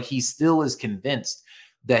 And it's like, he still is convinced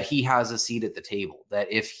that he has a seat at the table,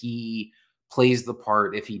 that if he plays the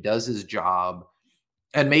part, if he does his job,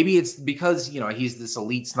 and maybe it's because, he's this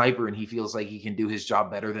elite sniper and he feels like he can do his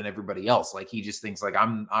job better than everybody else. Like he just thinks like,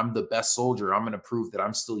 I'm the best soldier. I'm going to prove that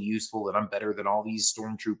I'm still useful, that I'm better than all these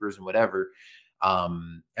stormtroopers and whatever.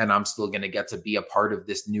 And I'm still going to get to be a part of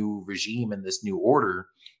this new regime and this new order.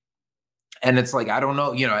 And it's like, I don't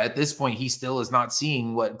know, at this point, he still is not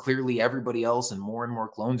seeing what clearly everybody else and more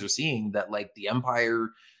clones are seeing, that like the Empire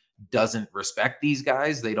doesn't respect these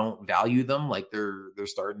guys. They don't value them. Like they're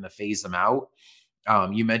starting to phase them out.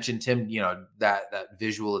 You mentioned, Tim, that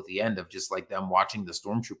visual at the end of just like them watching the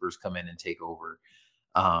stormtroopers come in and take over.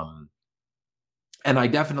 And I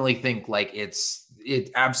definitely think like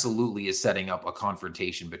it absolutely is setting up a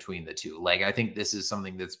confrontation between the two. Like, I think this is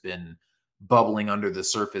something that's been bubbling under the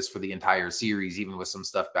surface for the entire series, even with some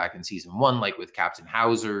stuff back in season 1, like with Captain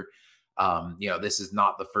Hauser. This is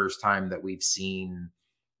not the first time that we've seen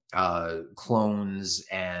clones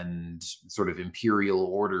and sort of imperial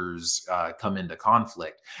orders come into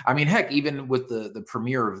conflict. I mean, heck, even with the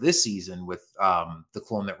premiere of this season with the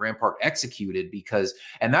clone that Rampart executed,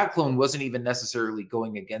 and that clone wasn't even necessarily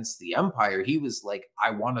going against the Empire. He was like, I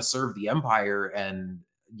want to serve the Empire and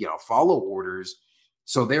follow orders.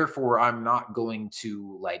 So therefore, I'm not going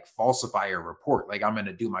to like falsify a report. Like I'm going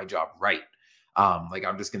to do my job right. Like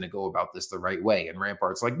I'm just going to go about this the right way. And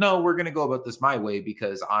Rampart's like, no, we're going to go about this my way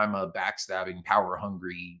because I'm a backstabbing, power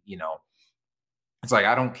hungry, it's like,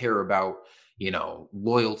 I don't care about,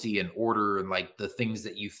 loyalty and order and like the things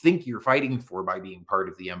that you think you're fighting for by being part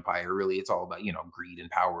of the Empire. Really, it's all about, greed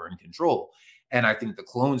and power and control. And I think the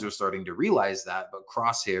clones are starting to realize that, but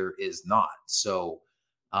Crosshair is not. So,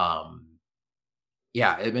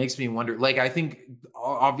 yeah, it makes me wonder. Like, I think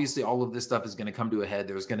obviously all of this stuff is going to come to a head.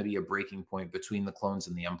 There's going to be a breaking point between the clones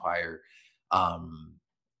and the Empire,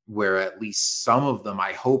 where at least some of them,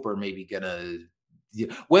 I hope, are maybe going to,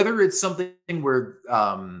 whether it's something where,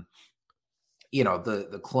 the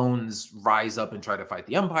clones rise up and try to fight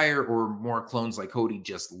the Empire, or more clones like Cody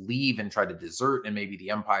just leave and try to desert, and maybe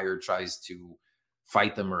the Empire tries to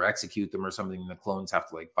fight them or execute them or something. The clones have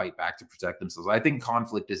to like fight back to protect themselves. I think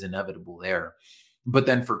conflict is inevitable there. But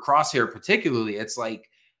then for Crosshair particularly, it's like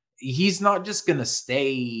he's not just going to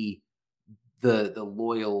stay the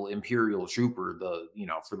loyal Imperial trooper,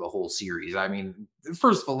 for the whole series. I mean,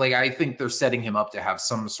 first of all, like I think they're setting him up to have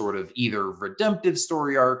some sort of either redemptive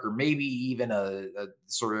story arc or maybe even a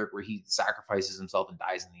story arc where he sacrifices himself and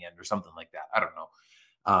dies in the end or something like that. I don't know.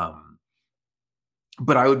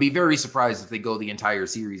 But I would be very surprised if they go the entire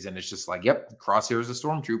series and it's just like, yep, Crosshair is a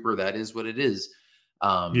stormtrooper. That is what it is.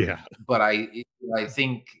 But I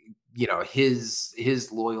think, his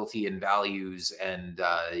loyalty and values and,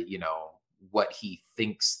 what he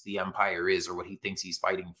thinks the Empire is or what he thinks he's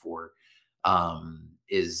fighting for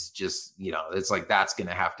is just, it's like that's going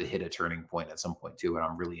to have to hit a turning point at some point too. And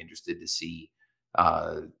I'm really interested to see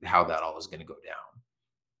how that all is going to go down.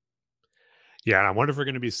 Yeah, and I wonder if we're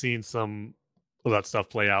going to be seeing some of that stuff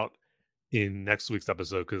play out in next week's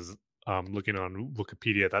episode, because looking on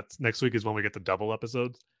Wikipedia, that's next week is when we get the double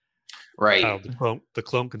episodes. Right. The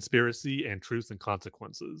Clone Conspiracy and Truth and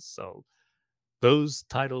Consequences. So those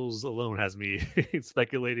titles alone has me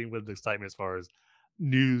speculating with excitement as far as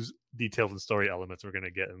news, details, and story elements we're going to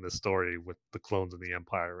get in this story with the clones and the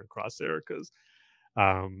Empire and Crosshair, because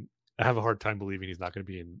I have a hard time believing he's not going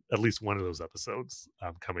to be in at least one of those episodes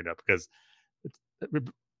coming up, because it's a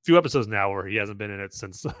few episodes now where he hasn't been in it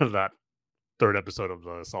since that third episode of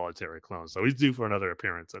the Solitary Clone. So he's due for another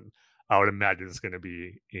appearance, and I would imagine it's going to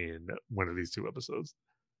be in one of these two episodes.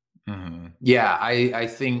 Mm-hmm. Yeah, I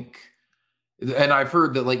think, and I've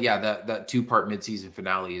heard that that 2-part mid-season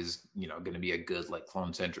finale is going to be a good like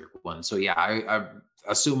clone-centric one. So yeah, I'm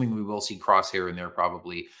assuming we will see Crosshair in there,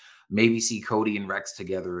 probably maybe see Cody and Rex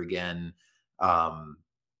together again, and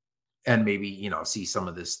maybe see some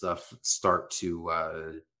of this stuff start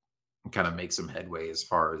to kind of make some headway as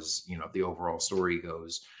far as the overall story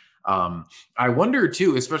goes. I wonder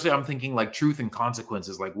too, especially I'm thinking like Truth and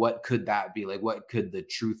Consequences, like what could that be? Like what could the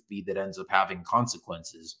truth be that ends up having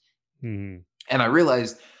consequences? Mm-hmm. And I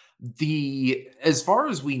realized as far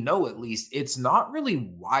as we know, at least, it's not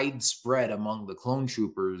really widespread among the clone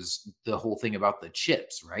troopers, the whole thing about the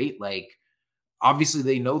chips, right? Like obviously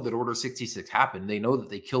they know that Order 66 happened. They know that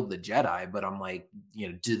they killed the Jedi, but I'm like,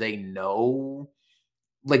 do they know?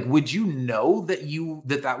 Like, would you know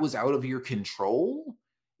that was out of your control?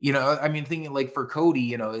 I mean, thinking like for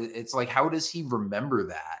Cody, it's like, how does he remember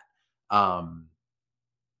that?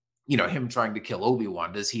 Him trying to kill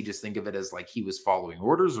Obi-Wan, does he just think of it as like he was following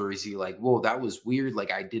orders, or is he like, whoa, that was weird,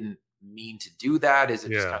 like I didn't mean to do that? Is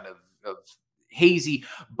it just kind of hazy?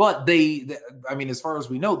 But I mean, as far as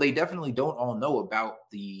we know, they definitely don't all know about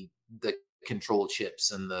the control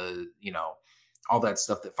chips and the all that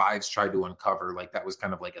stuff that Fives tried to uncover. Like that was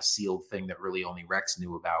kind of like a sealed thing that really only Rex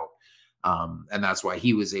knew about. And that's why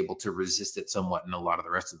he was able to resist it somewhat and a lot of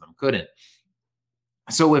the rest of them couldn't.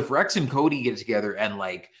 So if Rex and Cody get together and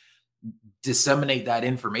like disseminate that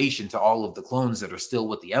information to all of the clones that are still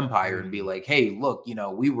with the Empire and be like, hey, look,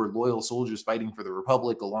 we were loyal soldiers fighting for the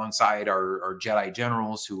Republic alongside our Jedi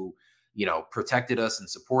generals who, protected us and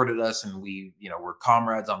supported us. And we, were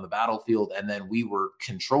comrades on the battlefield. And then we were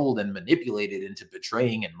controlled and manipulated into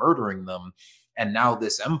betraying and murdering them. And now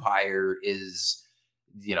this Empire is,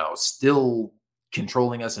 still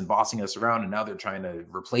controlling us and bossing us around. And now they're trying to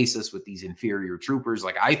replace us with these inferior troopers.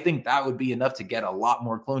 Like, I think that would be enough to get a lot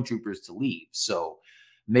more clone troopers to leave. So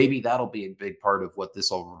maybe that'll be a big part of what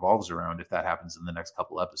this all revolves around if that happens in the next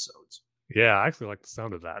couple episodes. Yeah, I actually like the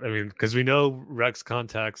sound of that. I mean, because we know Rex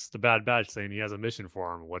contacts the Bad Batch saying he has a mission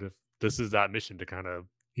for him. What if this is that mission to kind of,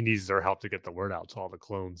 he needs their help to get the word out to all the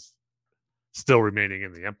clones still remaining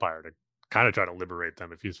in the Empire to kind of try to liberate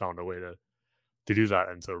them if he's found a way to do that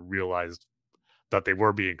and to realize that they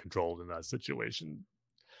were being controlled in that situation.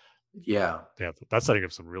 Yeah. Yeah, that's setting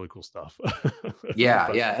up some really cool stuff.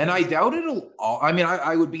 Yeah, yeah. And I doubt it'll all, I mean,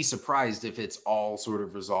 I would be surprised if it's all sort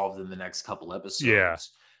of resolved in the next couple Yeah.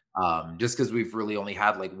 episodes. Just because we've really only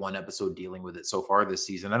had like one episode dealing with it so far this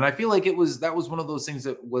season. And I feel like that was one of those things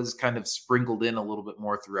that was kind of sprinkled in a little bit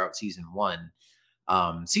more throughout season one.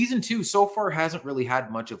 Season two so far hasn't really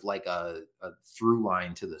had much of like a through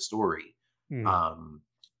line to the story.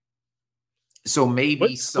 So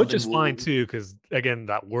maybe which is fine too, because again,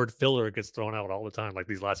 that word filler gets thrown out all the time. Like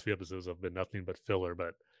these last few episodes have been nothing but filler,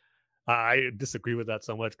 but I disagree with that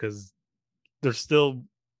so much because there's still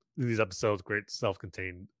these episodes great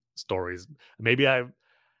self-contained stories. Maybe for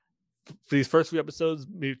these first few episodes,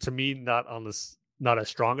 to me, not as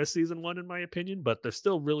strong as season one in my opinion, but they're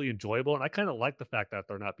still really enjoyable, and I kind of like the fact that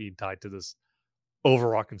they're not being tied to this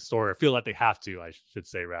overarching story. I feel like they have to, I should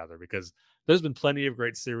say, rather, because there's been plenty of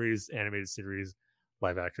great series, animated series,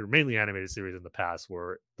 live action, mainly animated series in the past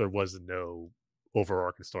where there was no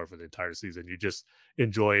overarching story for the entire season. You just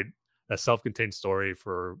enjoyed a self-contained story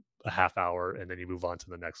for a half hour and then you move on to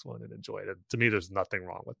the next one and enjoy it. And to me, there's nothing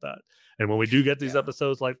wrong with that. And when we do get these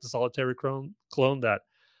episodes like the Solitary Clone that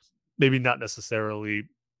maybe not necessarily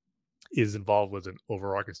is involved with an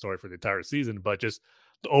overarching story for the entire season, but just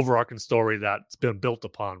the overarching story that's been built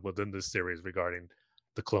upon within this series regarding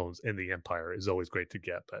the clones in the Empire is always great to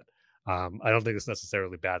get. But I don't think it's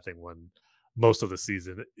necessarily a bad thing when most of the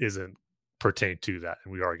season isn't pertained to that,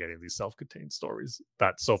 and we are getting these self-contained stories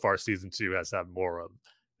that so far season two has had more of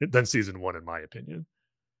than season one, in my opinion.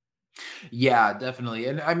 Yeah, definitely.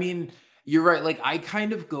 And I mean, you're right. Like I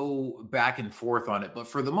kind of go back and forth on it, but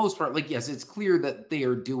for the most part, like, yes, it's clear that they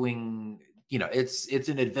are doing, it's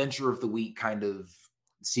an adventure of the week kind of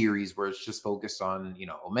series where it's just focused on,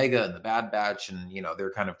 Omega and the Bad Batch and,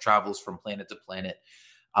 their kind of travels from planet to planet.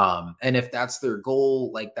 And if that's their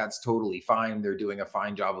goal, like that's totally fine. They're doing a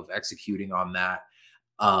fine job of executing on that.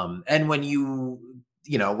 And when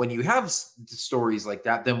when you have stories like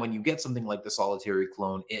that, then when you get something like the Solitary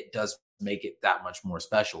Clone, it does make it that much more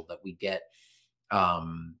special that we get,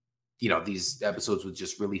 these episodes with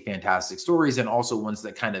just really fantastic stories and also ones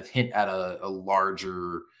that kind of hint at a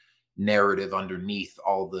larger narrative underneath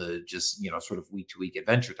all the just, sort of week to week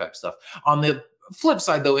adventure type stuff. On the flip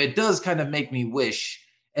side, though, it does kind of make me wish,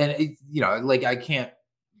 and like I can't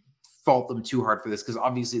fault them too hard for this because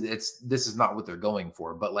obviously this is not what they're going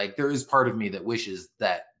for, but like there is part of me that wishes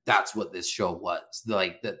that that's what this show was,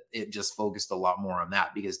 like that it just focused a lot more on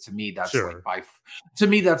that, because to me that's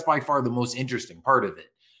that's by far the most interesting part of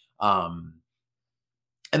it.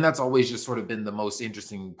 And that's always just sort of been the most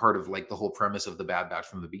interesting part of like the whole premise of the Bad Batch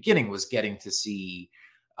from the beginning, was getting to see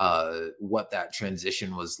what that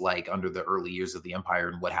transition was like under the early years of the Empire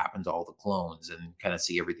and what happened to all the clones and kind of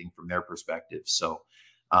see everything from their perspective. So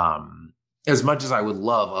as much as I would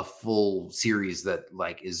love a full series that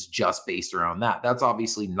like is just based around that, that's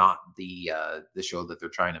obviously not the show that they're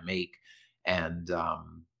trying to make. And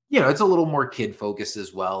it's a little more kid focused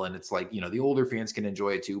as well. And it's like, the older fans can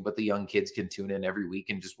enjoy it too, but the young kids can tune in every week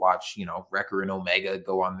and just watch, Wrecker and Omega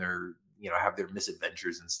go on their, have their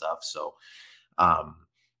misadventures and stuff. So,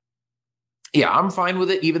 yeah, I'm fine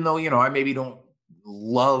with it, even though, I maybe don't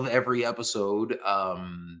love every episode.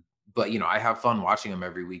 But, I have fun watching them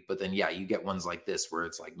every week. But then, yeah, you get ones like this where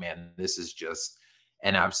it's like, man, this is just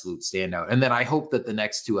an absolute standout. And then I hope that the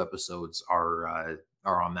next two episodes are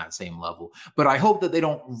on that same level. But I hope that they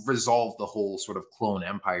don't resolve the whole sort of Clone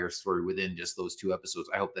Empire story within just those two episodes.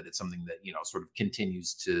 I hope that it's something that, sort of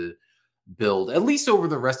continues to build at least over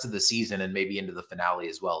the rest of the season and maybe into the finale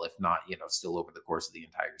as well, if not, still over the course of the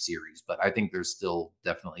entire series. But I think there's still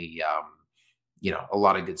definitely, a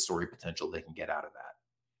lot of good story potential they can get out of that.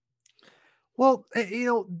 Well,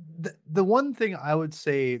 the one thing I would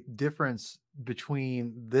say difference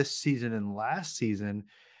between this season and last season,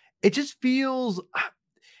 it just feels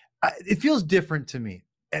different to me.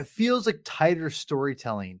 It feels like tighter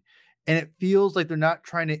storytelling, and it feels like they're not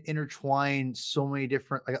trying to intertwine so many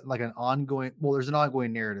different, like an ongoing, well, there's an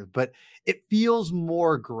ongoing narrative, but it feels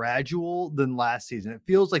more gradual than last season. It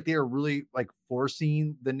feels like they are really like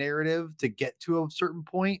forcing the narrative to get to a certain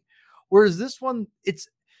point. Whereas this one,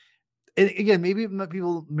 and again, maybe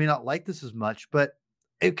people may not like this as much, but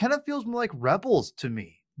it kind of feels more like Rebels to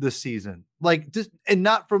me this season. Like just, and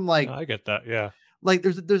not from like, I get that. Yeah. Like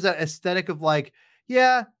there's that aesthetic of like,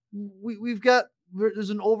 yeah, there's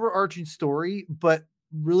an overarching story, but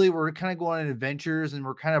really we're kind of going on adventures and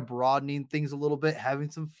we're kind of broadening things a little bit,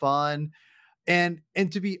 having some fun. And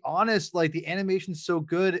to be honest, like the animation's so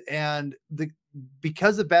good, and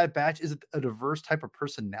because the Bad Batch is a diverse type of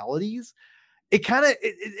personalities,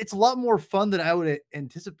 it's a lot more fun than I would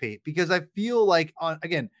anticipate, because I feel like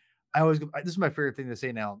this is my favorite thing to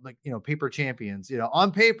say now, like, paper champions,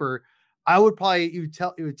 on paper, I would probably, it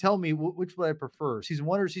would tell me which would I prefer, season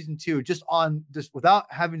 1 or season 2, just without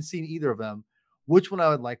having seen either of them, which one I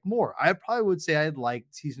would like more. I probably would say I'd like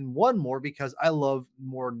season 1 more because I love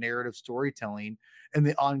more narrative storytelling and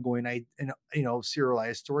the ongoing,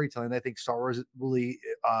 serialized storytelling that I think Star Wars really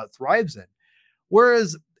thrives in.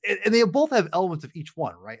 Whereas, and they both have elements of each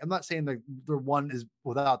one, right? I'm not saying that the one is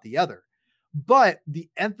without the other, but the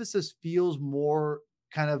emphasis feels more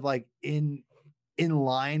kind of like in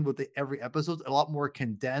line with every episode, a lot more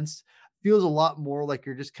condensed, feels a lot more like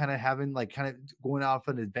you're just kind of having kind of going off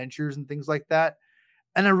on adventures and things like that.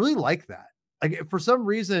 And I really like that. Like, for some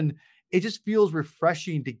reason, it just feels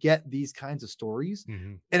refreshing to get these kinds of stories.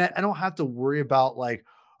 Mm-hmm. And I don't have to worry about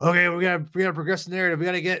okay, we gotta progress the narrative. We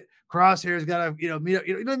gotta get Crosshair's gotta, meet up,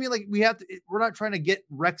 you know what I mean? Like, we're not trying to get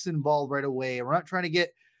Rex involved right away. We're not trying to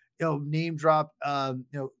get, name drop,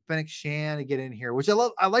 Fennec Shan to get in here, which I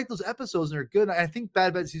love. I like those episodes and they're good. I think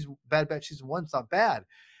Bad Batch season 1's not bad,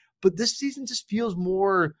 but this season just feels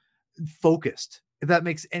more focused, if that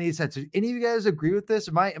makes any sense. Do any of you guys agree with this?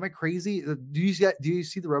 Am I crazy? Do you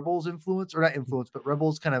see the Rebels influence, or not influence, but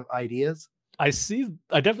Rebels kind of ideas? I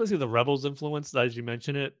definitely see the Rebels influence as you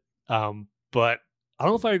mention it. But I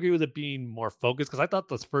don't know if I agree with it being more focused, because I thought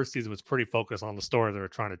this first season was pretty focused on the story they were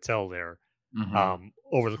trying to tell there. Mm-hmm.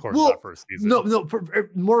 Over the course of that first season. No,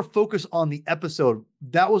 more focus on the episode.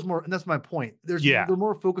 That was more, and that's my point. They're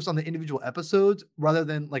more focused on the individual episodes rather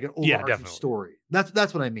than like an overarching story.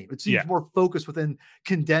 That's what I mean. It seems more focused within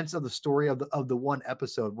condensed of the story of the one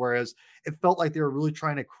episode, whereas it felt like they were really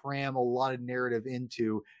trying to cram a lot of narrative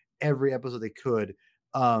into every episode they could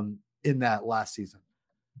in that last season.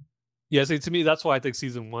 Yeah, see, to me, that's why I think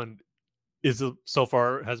season 1 so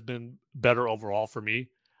far has been better overall for me.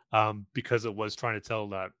 Because it was trying to tell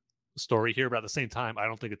that story here, but at the same time, I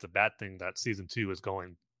don't think it's a bad thing that season 2 is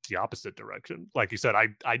going the opposite direction. Like you said, I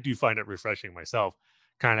do find it refreshing myself,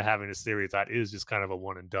 kind of having a series that is just kind of a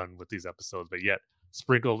one and done with these episodes, but yet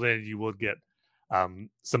sprinkled in, you will get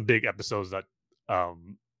some big episodes that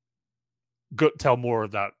tell more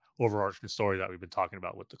of that overarching story that we've been talking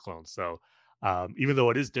about with the clones. So even though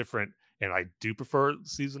it is different, and I do prefer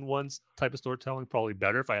season 1's type of storytelling probably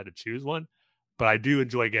better if I had to choose one, but I do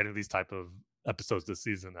enjoy getting these type of episodes this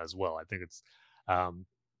season as well. I think it's,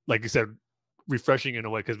 like you said, refreshing in a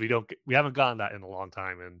way, because we haven't gotten that in a long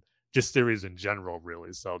time, and just series in general,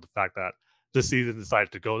 really. So the fact that this season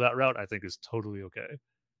decided to go that route, I think is totally okay.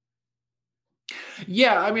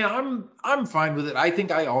 Yeah, I mean, I'm fine with it. I think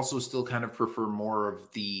I also still kind of prefer more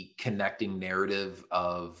of the connecting narrative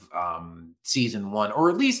of season 1, or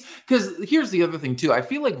at least, because here's the other thing too. I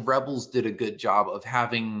feel like Rebels did a good job of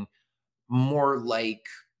having more like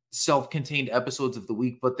self-contained episodes of the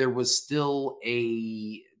week, but there was still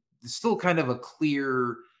kind of a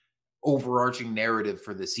clear overarching narrative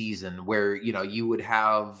for the season where, you would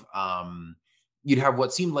have you'd have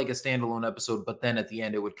what seemed like a standalone episode, but then at the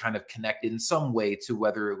end it would kind of connect in some way to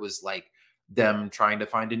whether it was like them trying to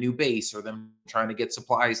find a new base, or them trying to get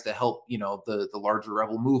supplies to help, the larger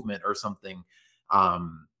rebel movement or something.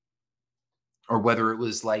 Or whether it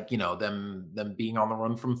was like, them being on the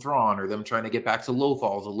run from Thrawn, or them trying to get back to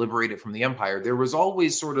Lothal to liberate it from the Empire. There was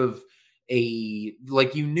always sort of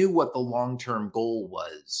you knew what the long-term goal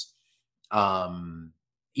was,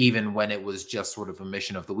 even when it was just sort of a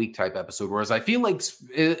mission of the week type episode. Whereas I feel like,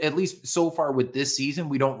 at least so far with this season,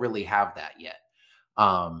 we don't really have that yet.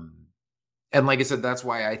 And like I said, that's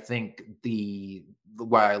why I think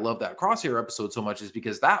why I love that Crosshair episode so much, is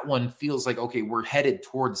because that one feels like, okay, we're headed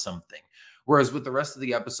towards something. Whereas with the rest of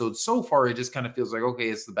the episodes so far, it just kind of feels like, okay,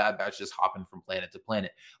 it's the Bad Batch just hopping from planet to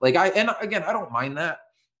planet. I don't mind that.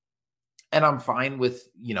 And I'm fine with,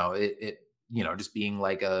 it just being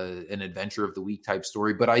like an adventure of the week type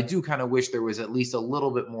story. But I do kind of wish there was at least a little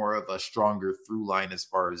bit more of a stronger through line as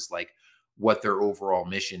far as like what their overall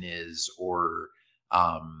mission is, or,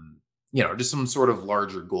 just some sort of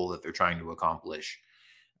larger goal that they're trying to accomplish.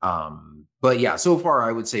 But yeah, so far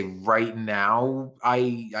I would say right now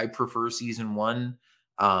I prefer season 1.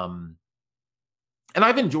 And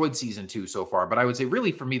I've enjoyed season 2 so far, but I would say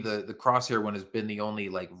really for me, the Crosshair one has been the only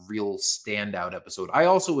like real standout episode. I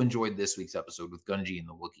also enjoyed this week's episode with Gungi and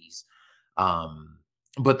the Wookiees.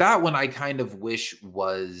 But that one I kind of wish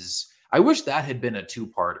that had been a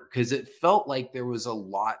 2-parter, because it felt like there was a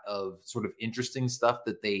lot of sort of interesting stuff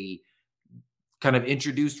that they kind of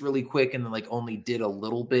introduced really quick and then like only did a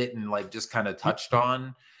little bit and like just kind of touched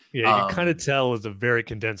on. Yeah, you can kind of tell it was a very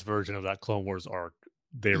condensed version of that Clone Wars arc.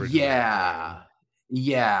 Yeah.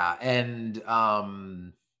 And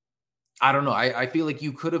I don't know. I feel like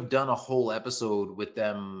you could have done a whole episode with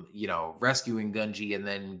them, rescuing Gunji and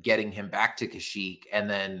then getting him back to Kashyyyk, and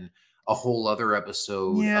then a whole other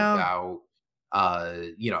episode about,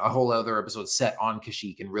 a whole other episode set on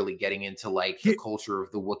Kashyyyk and really getting into like the culture of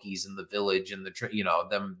the Wookiees and the village and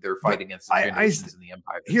their fight against the Trandoshans and the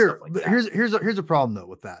Empire. Here's a problem though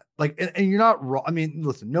with that. Like, and you're not wrong. I mean,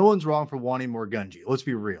 listen, no one's wrong for wanting more Gunji. Let's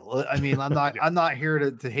be real. I mean, I'm not I'm not here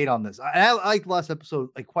to hate on this. I liked the last episode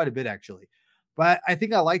like quite a bit actually, but I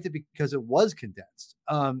think I liked it because it was condensed.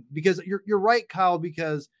 Because you're right, Kyle.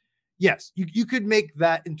 Because yes, you could make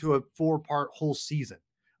that into a 4-part whole season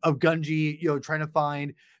of Gunji, trying to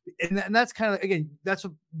find, and that's kind of, again, that's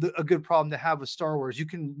a good problem to have with Star Wars. You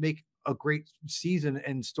can make a great season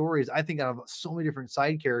and stories, I think, out of so many different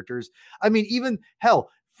side characters. I mean, even hell,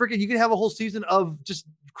 freaking, you can have a whole season of just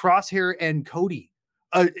Crosshair and Cody.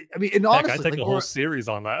 I mean, and honestly, I take a whole series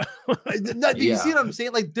on that. You see what I'm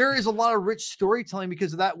saying? Like, there is a lot of rich storytelling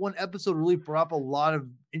because that one episode really brought up a lot of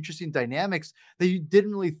interesting dynamics that you didn't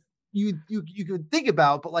really you could think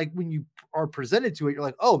about, but like when you are presented to it, you're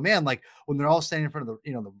like, oh man, like when they're all standing in front of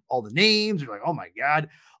the all the names, you're like, oh my god,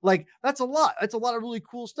 like that's a lot of really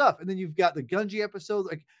cool stuff. And then you've got the Gunji episode,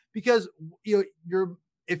 like, because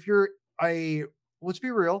let's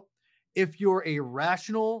be real, if you're a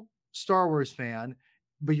rational Star Wars fan,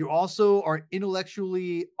 but you also are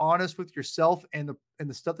intellectually honest with yourself and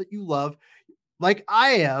the stuff that you love, like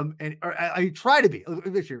I am, and I try to be.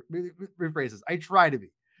 Rephrase this. I try to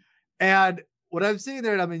be. And when I'm sitting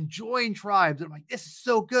there and I'm enjoying Tribes, I'm like, this is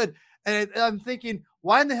so good. And I'm thinking,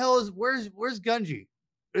 why in the hell where's Gunji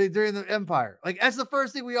during the Empire? Like, that's the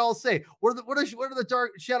first thing we all say. What are the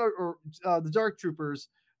Dark Shadow or the Dark Troopers?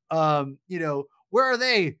 Where are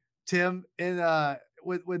they, Tim? In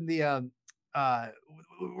when the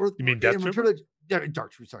you mean Death Troopers?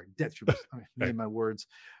 Dark Troopers, sorry, Death Troopers. I made my words.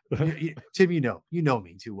 Tim, you know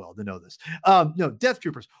me too well to know this. No, Death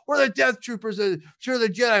Troopers. Where are the Death Troopers? Sure, the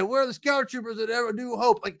Jedi. Where are the Scout Troopers that ever New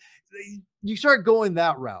Hope? Like, you start going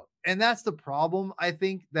that route, and that's the problem. I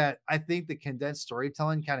think the condensed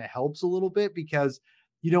storytelling kind of helps a little bit because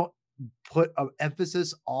you don't put an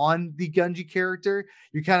emphasis on the Gunji character.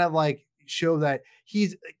 You kind of like show that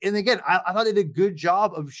he's. And again, I thought they did a good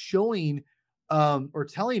job of showing, or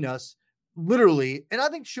telling us. Literally, and I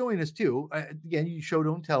think showing us too. Again, you show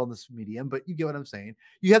don't tell in this medium, but you get what I'm saying.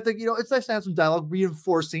 You have to, it's nice to have some dialogue,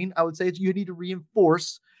 reinforcing. I would say you need to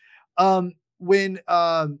reinforce. When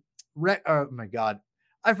oh my god,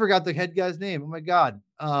 I forgot the head guy's name. Oh my god,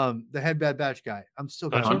 the head Bad Batch guy. I'm still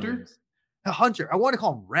Hunter. Hunter. I want to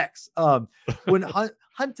call him Rex. When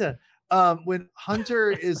Hunter, when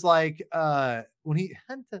Hunter is like, when he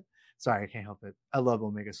Hunter. Sorry, I can't help it. I love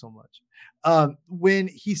Omega so much. When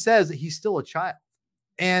he says that he's still a child.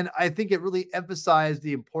 And I think it really emphasized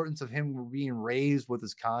the importance of him being raised with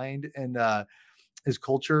his kind and his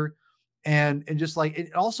culture and just like,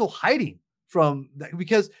 and also hiding from that,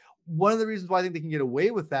 because one of the reasons why I think they can get away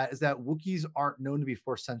with that is that Wookiees aren't known to be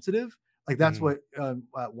force sensitive. Like that's what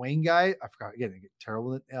Wayne guy, I forgot, again, I get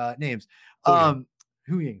terrible names.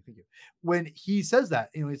 Huyang, thank you. When he says that,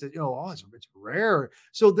 he says, it's rare.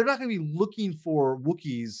 So they're not going to be looking for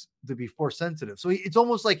Wookiees to be force sensitive. So it's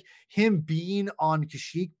almost like him being on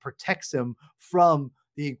Kashyyyk protects him from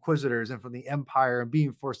the Inquisitors and from the Empire and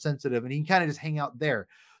being force sensitive. And he can kind of just hang out there.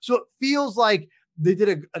 So it feels like they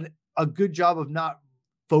did a good job of not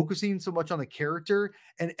focusing so much on the character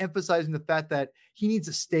and emphasizing the fact that he needs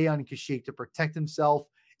to stay on Kashyyyk to protect himself,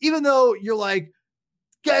 even though you're like,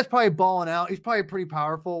 guy's probably balling out. He's probably pretty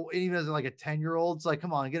powerful. Even as like a 10-year-old, it's like,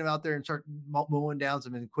 come on, get him out there and start mowing down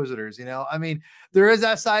some Inquisitors. I mean, there is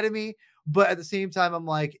that side of me, but at the same time, I'm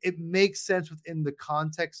like, it makes sense within the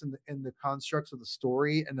context and the constructs of the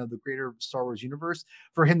story and of the greater Star Wars universe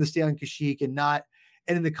for him to stay on Kashyyyk and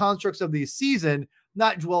in the constructs of the season,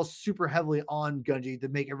 not dwell super heavily on Gunji to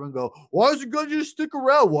make everyone go, why doesn't Gunji stick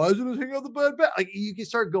around? Why isn't it hang out the Bad Batch? Like, you can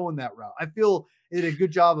start going that route. I feel it did a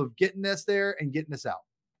good job of getting us there and getting us out.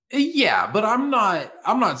 Yeah, but I'm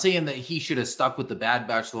not saying that he should have stuck with the Bad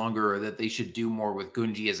Batch longer or that they should do more with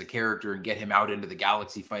Gunji as a character and get him out into the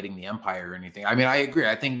galaxy fighting the Empire or anything. I mean, I agree.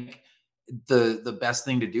 I think the best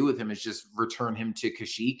thing to do with him is just return him to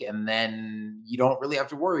Kashyyyk, and then you don't really have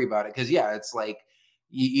to worry about it. Because it's like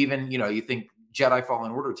you think Jedi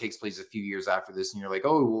Fallen Order takes place a few years after this, and you're like,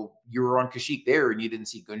 oh, well, you were on Kashyyyk there and you didn't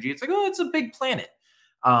see Gunji. It's like, oh, it's a big planet.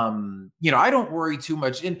 I don't worry too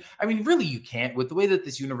much. And I mean, really, you can't, with the way that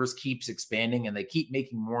this universe keeps expanding and they keep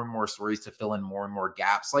making more and more stories to fill in more and more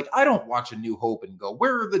gaps. Like, I don't watch A New Hope and go,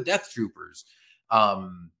 where are the Death Troopers?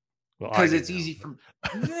 because it's easy for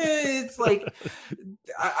it's like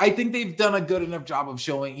I think they've done a good enough job of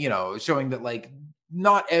showing that like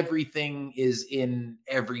not everything is in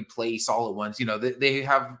every place all at once. They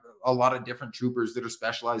have a lot of different troopers that are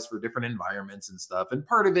specialized for different environments and stuff, and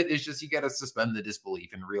part of it is just you got to suspend the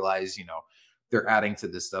disbelief and realize they're adding to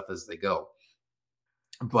this stuff as they go.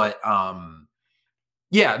 But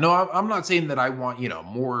yeah, no, I'm not saying that I want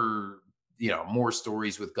more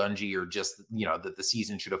stories with Gunji, or just that the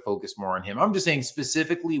season should have focused more on him. I'm just saying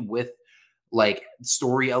specifically with like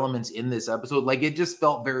story elements in this episode, like it just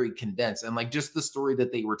felt very condensed, and like just the story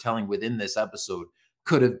that they were telling within this episode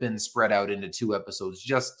could have been spread out into 2 episodes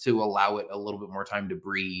just to allow it a little bit more time to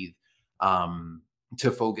breathe, to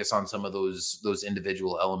focus on some of those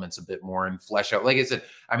individual elements a bit more and flesh out. Like I said,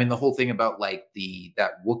 I mean, the whole thing about like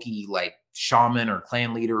that Wookiee like shaman or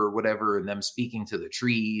clan leader or whatever, and them speaking to the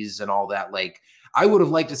trees and all that, like I would have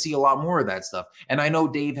liked to see a lot more of that stuff. And I know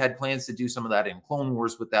Dave had plans to do some of that in Clone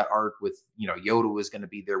Wars with that arc with, Yoda was going to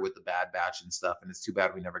be there with the Bad Batch and stuff. And it's too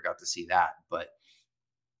bad we never got to see that. But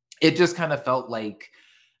it just kind of felt like,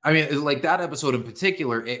 I mean, like that episode in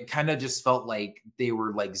particular, it kind of just felt like they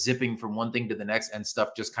were like zipping from one thing to the next and stuff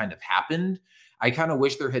just kind of happened. I kind of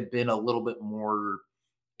wish there had been a little bit more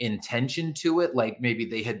intention to it. Like maybe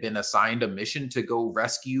they had been assigned a mission to go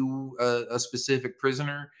rescue a specific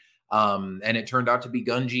prisoner. And it turned out to be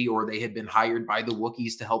Gunji, or they had been hired by the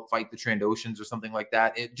Wookiees to help fight the Trandoshans or something like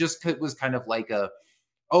that. It just was kind of like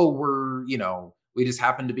we just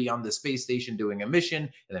happen to be on the space station doing a mission,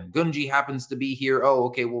 and then Gunji happens to be here. Oh,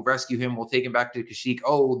 okay, we'll rescue him. We'll take him back to Kashyyyk.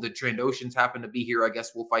 Oh, the Trandoshans happen to be here. I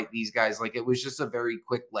guess we'll fight these guys. Like it was just a very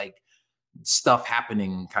quick, like stuff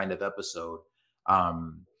happening kind of episode.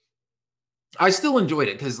 I still enjoyed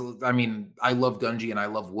it because, I mean, I love Gunji and I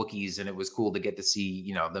love Wookiees, and it was cool to get to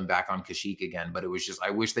see, them back on Kashyyyk again. But it was just, I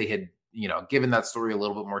wish they had, given that story a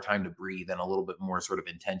little bit more time to breathe and a little bit more sort of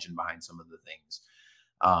intention behind some of the things.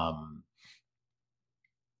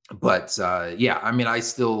 But yeah, I mean, I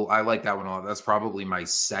like that one a lot. That's probably my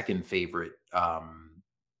second favorite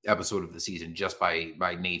episode of the season, just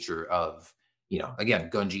by nature of, again,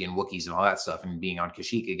 Gunji and Wookiees and all that stuff and being on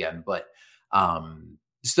Kashyyyk again. But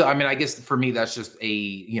still, I mean, I guess for me, that's just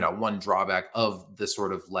a, one drawback of the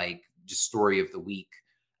sort of like just story of the week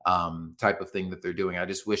type of thing that they're doing. I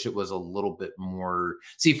just wish it was a little bit more.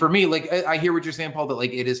 See, for me, like I hear what you're saying, Paul, that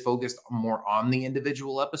like it is focused more on the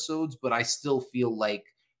individual episodes, but I still feel like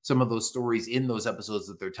some of those stories in those episodes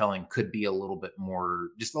that they're telling could be a little bit more,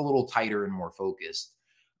 just a little tighter and more focused.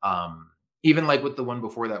 Even like with the one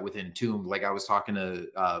before that with Entombed, like I was talking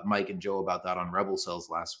to Mike and Joe about that on Rebel Cells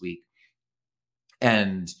last week.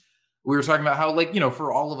 And we were talking about how, like,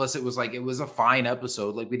 for all of us, it was a fine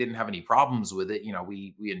episode. Like we didn't have any problems with it.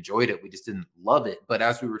 We enjoyed it. We just didn't love it. But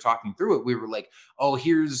as we were talking through it, we were like, oh,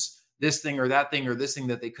 here's this thing or that thing or this thing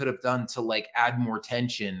that they could have done to like add more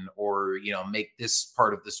tension or, make this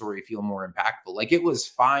part of the story feel more impactful. Like it was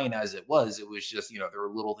fine as it was. It was just, there were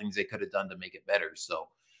little things they could have done to make it better. So,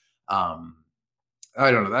 I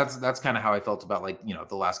don't know. That's kind of how I felt about like,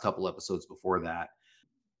 the last couple episodes before that.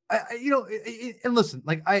 And listen,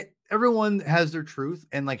 like everyone has their truth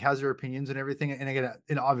and like has their opinions and everything. And again,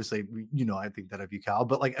 and obviously, I think that of you, Kyle,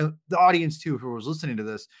 but like the audience too, who was listening to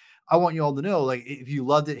this, I want you all to know, like, if you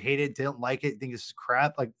loved it, hated it, didn't like it, think this is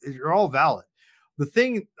crap, like you're all valid. The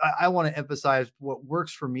thing I want to emphasize, what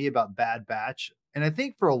works for me about Bad Batch, and I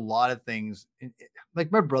think for a lot of things,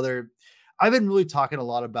 like my brother, I've been really talking a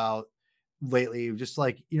lot about lately, just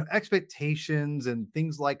like, expectations and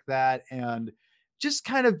things like that. And just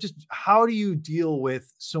kind of just how do you deal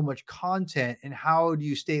with so much content and how do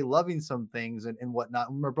you stay loving some things and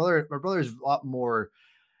whatnot. My brother is a lot more,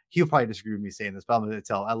 he'll probably disagree with me saying this, but I'm going to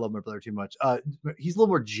tell, I love my brother too much. He's a little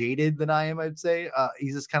more jaded than I am, I'd say.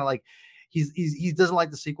 He's just kind of like, he doesn't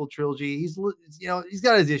like the sequel trilogy. He's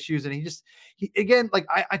got his issues, and he again, like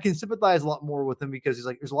I can sympathize a lot more with him because he's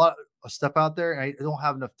like, there's a lot of stuff out there and I don't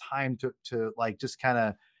have enough time to like, just kind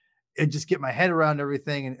of just get my head around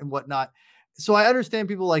everything and whatnot. So I understand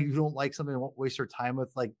people like, you don't like something, won't waste their time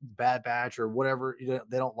with like Bad Batch or whatever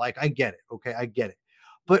they don't like. I get it. Okay. I get it.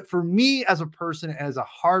 But for me as a person, as a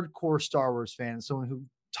hardcore Star Wars fan, someone who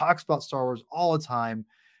talks about Star Wars all the time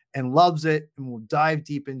and loves it and will dive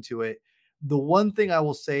deep into it, the one thing I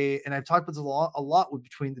will say, and I've talked about this a lot with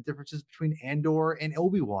between the differences between Andor and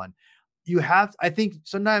Obi-Wan, I think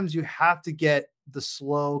sometimes you have to get the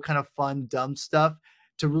slow, kind of fun, dumb stuff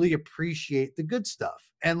to really appreciate the good stuff.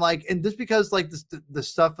 And just because like the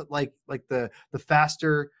stuff like the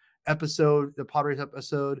faster episode, the pod race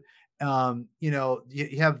episode,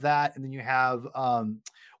 you have that. And then you have,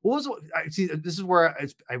 What was I see? This is where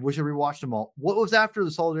I wish I rewatched them all. What was after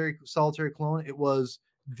the solitary clone? It was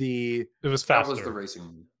Faster. That was the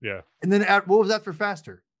racing. Yeah. And then what was after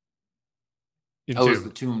Faster? That was the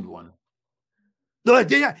Tombed one.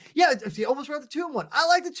 Yeah. See, almost right, the Tomb one. I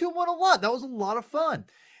like the Tomb one a lot. That was a lot of fun.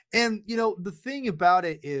 And the thing about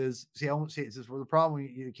it is, see, I won't say this is where the problem,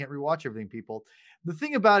 you can't rewatch everything, people. The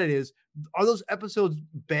thing about it is, are those episodes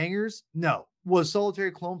bangers? No. Was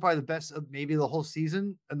Solitary Clone probably the best of maybe the whole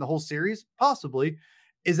season and the whole series? Possibly.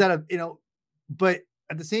 Is that but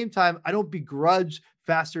at the same time, I don't begrudge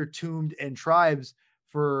Faster, Tombed, and Tribes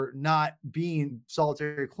for not being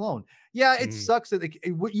Solitary Clone. Yeah, it sucks that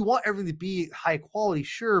you want everything to be high quality,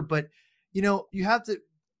 sure, but you have to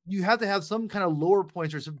have some kind of lower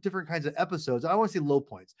points or some different kinds of episodes. I don't want to say low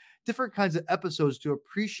points, different kinds of episodes to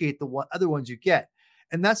appreciate the other ones you get.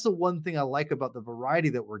 And that's the one thing I like about the variety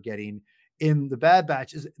that we're getting in the Bad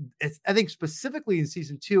Batch is I think specifically in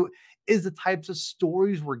season 2 is the types of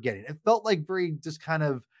stories we're getting. It felt like very just kind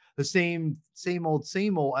of the same old,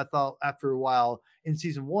 I thought after a while in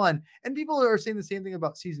season 1. And people are saying the same thing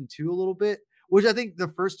about season 2 a little bit, which I think the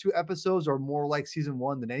first 2 episodes are more like season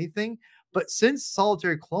 1 than anything. But since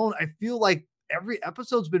Solitary Clone, I feel like every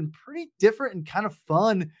episode's been pretty different and kind of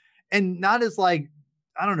fun and not as like,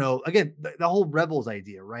 I don't know, again, the whole Rebels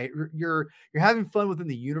idea, right? You're having fun within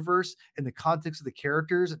the universe and the context of the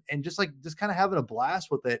characters and just kind of having a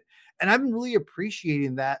blast with it. And I'm really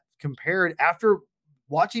appreciating that compared after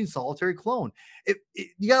watching Solitary Clone.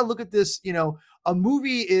 You got to look at this, a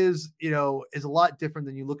movie is a lot different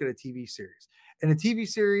than you look at a TV series. And a TV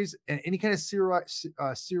series and any kind of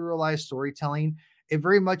serialized storytelling, it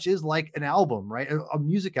very much is like an album, right? A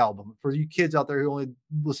music album. For you kids out there who only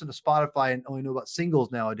listen to Spotify and only know about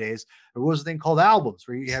singles nowadays, there was a thing called albums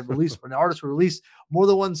where you had an artist would release more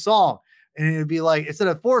than one song. And it'd be like, instead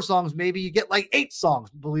of 4 songs, maybe you get like 8 songs,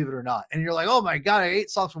 believe it or not. And you're like, oh my God, 8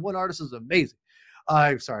 songs from one artist is amazing.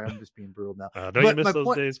 I'm sorry, I'm just being brutal now. Don't you miss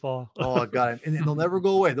those days, Paul? Oh, God. And they'll never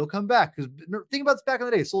go away. They'll come back. Because think about this back in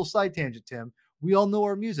the day. It's a little side tangent, Tim. We all know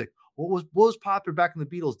our music. What was popular back in the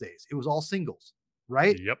Beatles days? It was all singles,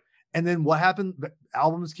 right? Yep. And then what happened? The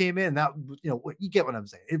albums came in. That, you get what I'm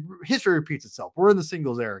saying. History repeats itself. We're in the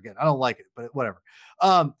singles era again. I don't like it, but whatever.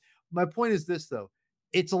 My point is this, though.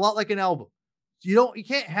 It's a lot like an album. You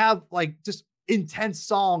can't have like just intense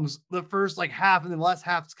songs the first like half, and then the last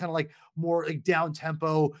half is kind of like more like down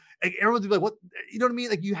tempo. Like everyone's like, what? You know what I mean?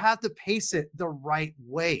 Like you have to pace it the right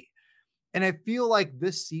way. And I feel like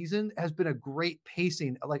this season has been a great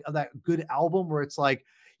pacing of that good album where it's like,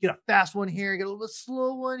 you get a fast one here, you get a little bit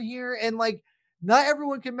slow one here. And like, not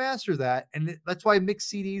everyone can master that. And that's why mixed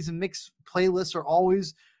CDs and mixed playlists are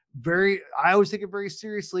always I always take it very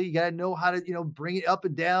seriously. You got to know how to, bring it up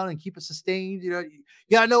and down and keep it sustained. You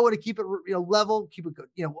got to know when to keep it, level, keep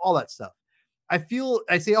it, all that stuff. I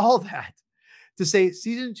say all that to say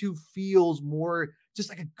season 2 feels more just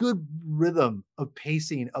like a good rhythm of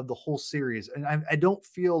pacing of the whole series. And I don't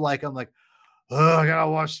feel like I'm like, oh, I got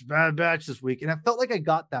to watch Bad Batch this week. And I felt like I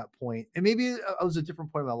got that point. And maybe I was a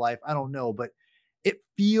different point in my life. I don't know, but it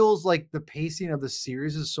feels like the pacing of the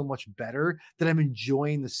series is so much better that I'm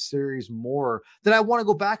enjoying the series more, that I want to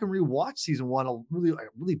go back and rewatch season 1 really,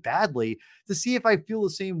 really badly to see if I feel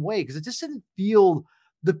the same way. Cause it just didn't feel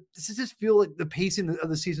like the pacing of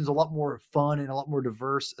the season is a lot more fun and a lot more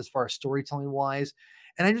diverse as far as storytelling wise.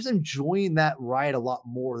 And I'm just enjoying that ride a lot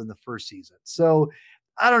more than the first season. So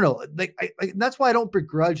I don't know. Like, that's why I don't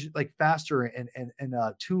begrudge like Faster and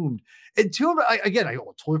Tombed. And Tombed, I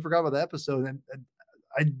totally forgot about the episode, and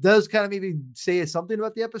it does kind of maybe say something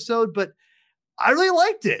about the episode, but I really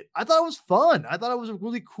liked it. I thought it was fun. I thought it was a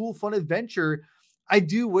really cool, fun adventure. I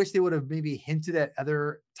do wish they would have maybe hinted at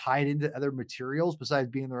tied into other materials besides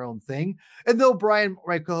being their own thing. And though Brian,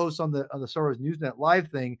 my co-host on the Star Wars Newsnet Live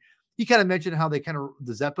thing, he kind of mentioned how they kind of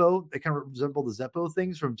resemble the Zeppo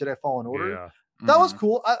things from Jedi Fallen Order. Yeah. That was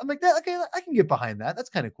cool. I'm like, that, okay, I can get behind that. That's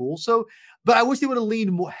kind of cool. So, but I wish they would have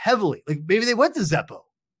leaned more heavily. Like maybe they went to Zeppo.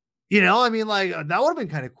 I mean, like that would have been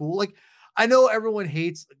kind of cool. Like I know everyone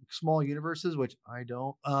hates small universes, which I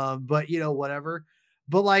don't. But whatever.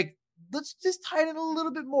 But like, let's just tie it in a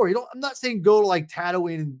little bit more. I'm not saying go to like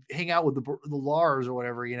Tatooine and hang out with the Lars or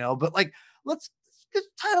whatever, but like let's just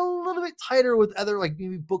tie it a little bit tighter with other like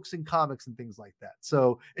maybe books and comics and things like that.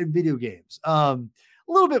 So in video games, a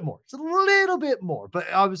little bit more. It's a little bit more, but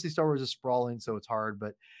obviously Star Wars is sprawling, so it's hard.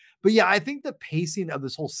 But yeah, I think the pacing of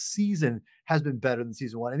this whole season has been better than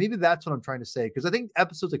season 1, and maybe that's what I'm trying to say, because I think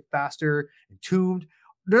episodes like Faster and Tombed,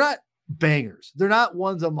 they're not bangers. They're not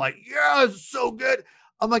ones I'm like, yeah, it's so good.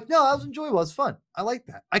 I'm like, no, that was enjoyable. It's fun. I like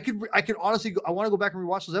that. I could honestly go, I want to go back and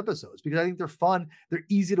rewatch those episodes because I think they're fun. They're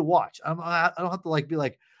easy to watch. I don't have to like be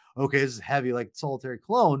like, okay, this is heavy, like Solitary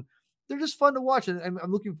Clone. They're just fun to watch. And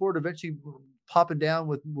I'm looking forward to eventually popping down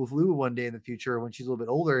with Lou one day in the future when she's a little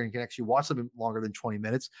bit older and can actually watch something longer than 20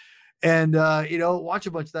 minutes and, watch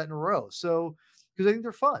a bunch of that in a row. So, because I think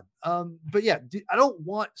they're fun. But yeah, I don't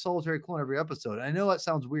want Solitary Clone every episode. I know that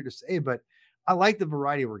sounds weird to say, but I like the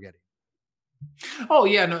variety we're getting. Oh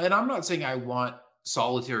yeah, no, and I'm not saying I want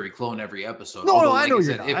Solitary Clone every episode. No, although, I know you're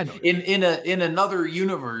said, not. I know. In another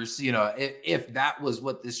universe, if that was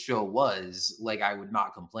what this show was, like I would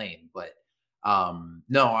not complain. But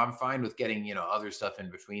no, I'm fine with getting other stuff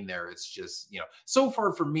in between there. It's just so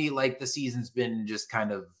far for me, like the season's been just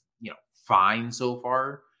kind of fine so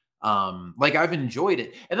far. Like I've enjoyed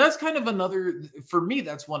it, and that's kind of another for me.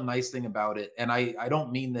 That's one nice thing about it, and I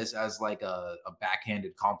don't mean this as like a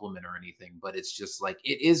backhanded compliment or anything, but it's just like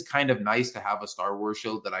it is kind of nice to have a Star Wars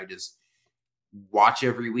show that I just watch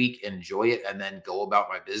every week, enjoy it, and then go about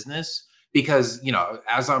my business. Because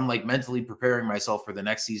as I'm like mentally preparing myself for the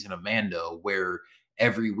next season of Mando, where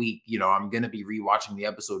every week, I'm going to be rewatching the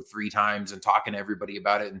episode 3 times and talking to everybody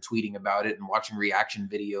about it and tweeting about it and watching reaction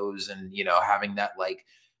videos and having that like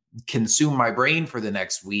consume my brain for the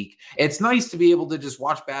next week. It's nice to be able to just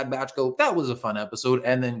watch Bad Batch, go, that was a fun episode,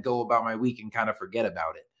 and then go about my week and kind of forget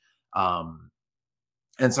about it.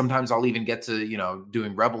 And sometimes I'll even get to,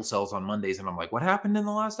 doing Rebel Cells on Mondays, and I'm like, what happened in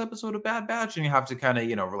the last episode of Bad Batch? And you have to kind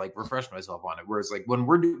of, like refresh myself on it. Whereas like when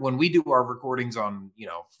we do our recordings on,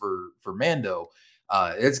 for Mando,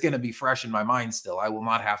 it's going to be fresh in my mind still. I will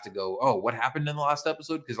not have to go, oh, what happened in the last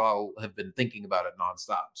episode? Because I'll have been thinking about it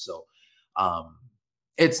nonstop. So,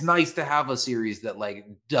 it's nice to have a series that like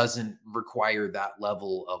doesn't require that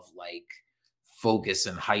level of like focus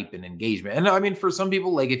and hype and engagement. And I mean, for some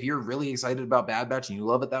people, like if you're really excited about Bad Batch and you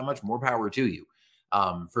love it that much, more power to you.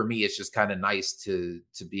 For me, it's just kind of nice to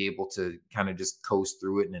be able to kind of just coast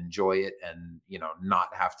through it and enjoy it and,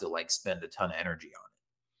 not have to like spend a ton of energy on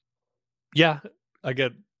it. Yeah, I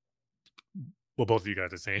get what both of you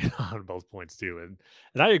guys are saying on both points too.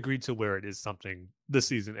 And I agree to where it is something this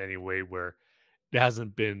season anyway, where it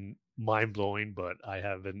hasn't been mind blowing, but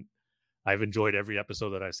I've enjoyed every episode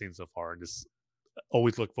that I've seen so far, and just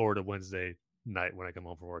always look forward to Wednesday night when I come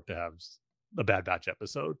home from work to have a Bad Batch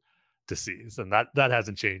episode to see. So that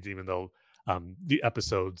hasn't changed, even though the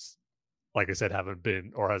episodes, like I said, haven't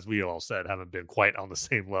been, or as we all said, haven't been quite on the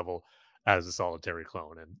same level as the Solitary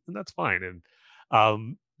Clone, and that's fine.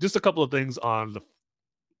 And just a couple of things on the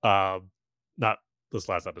not this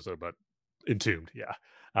last episode, but Entombed, yeah.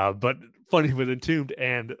 But funny with Entombed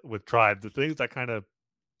and with Tribe, the things that kind of,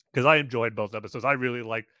 because I enjoyed both episodes. I really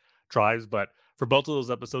liked Tribes, but for both of those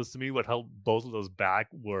episodes, to me, what held both of those back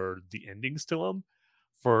were the endings to them.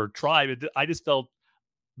 For Tribe, I just felt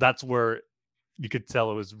that's where you could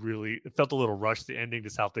tell it felt a little rushed, the ending,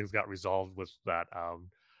 just how things got resolved with that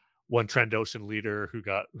one Trandoshan leader who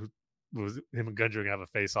was him and Gundry have a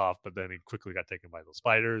face off, but then he quickly got taken by those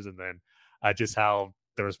spiders, and then just how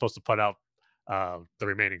they were supposed to put out the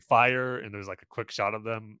remaining fire, and there's like a quick shot of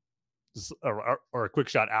them, or a quick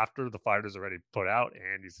shot after the fire is already put out,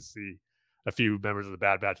 and you just see a few members of the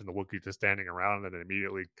Bad Batch and the Wookiee just standing around, and then it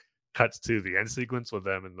immediately cuts to the end sequence with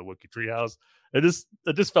them in the Wookiee treehouse. It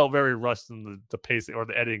just felt very rushed, in the pacing or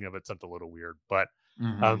the editing of it sounded a little weird. But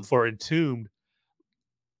for Entombed,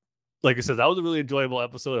 like I said, that was a really enjoyable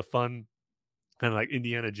episode, a fun kind of like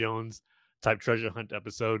Indiana Jones type treasure hunt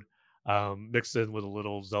episode. Mixed in with a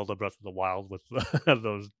little Zelda Breath of the Wild with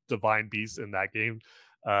those divine beasts in that game.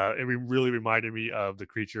 It really reminded me of the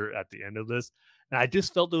creature at the end of this. And I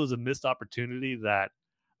just felt there was a missed opportunity that,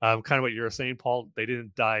 kind of what you're saying, Paul, they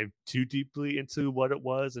didn't dive too deeply into what it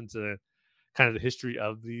was, into kind of the history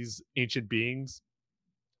of these ancient beings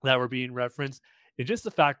that were being referenced. And just the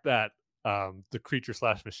fact that the creature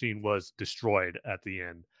 / machine was destroyed at the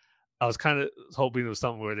end. I was kind of hoping it was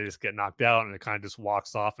something where they just get knocked out and it kind of just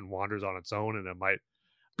walks off and wanders on its own, and it might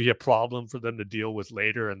be a problem for them to deal with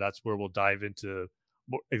later. And that's where we'll dive into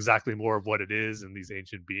exactly more of what it is and these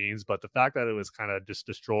ancient beings. But the fact that it was kind of just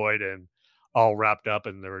destroyed and all wrapped up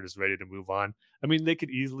and they were just ready to move on. I mean, they could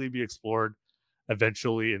easily be explored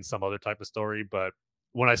eventually in some other type of story. But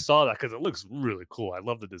when I saw that, because it looks really cool, I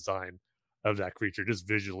love the design of that creature, just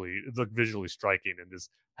visually, it looked visually striking, and just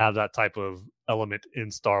have that type of element in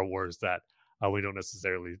Star Wars that we don't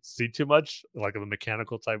necessarily see too much, like a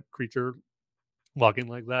mechanical type creature walking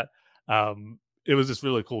like that. It was just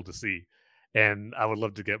really cool to see, and I would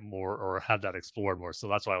love to get more or have that explored more. So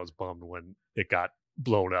that's why I was bummed when it got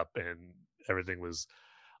blown up and everything was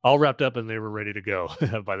all wrapped up and they were ready to go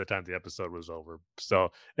by the time the episode was over. So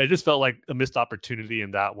it just felt like a missed opportunity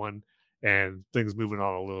in that one, and things moving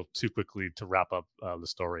on a little too quickly to wrap up the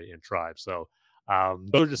story in Tribe. So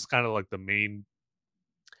those are just kind of like the main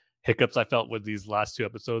hiccups I felt with these last two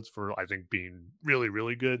episodes for, I think, being really,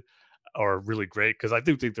 really good or really great, because I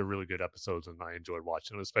do think they're really good episodes and I enjoyed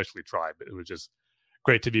watching them, especially Tribe. It was just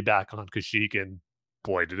great to be back on Kashyyyk, and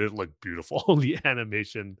boy, did it look beautiful. The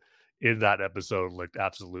animation in that episode looked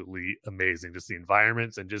absolutely amazing. Just the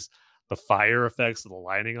environments and just the fire effects and the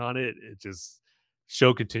lighting on it. It just,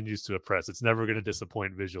 show continues to impress. It's never going to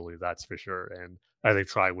disappoint visually, that's for sure. And I think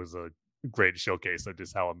Tribe was a great showcase of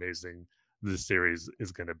just how amazing this series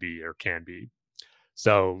is going to be or can be.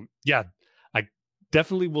 So yeah, I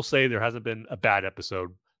definitely will say there hasn't been a bad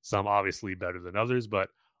episode. Some obviously better than others, but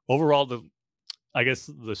overall, I guess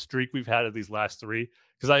the streak we've had of these last three,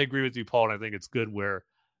 because I agree with you, Paul, and I think it's good where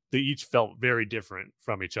they each felt very different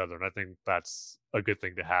from each other. And I think that's a good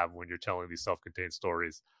thing to have when you're telling these self-contained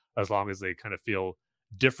stories, as long as they kind of feel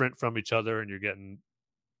different from each other and you're getting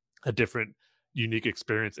a different, unique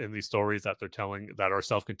experience in these stories that they're telling that are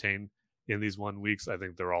self-contained in these 1 weeks. I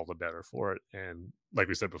think they're all the better for it. And like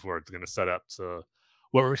we said before, it's going to set up to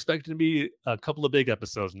what we're expecting to be a couple of big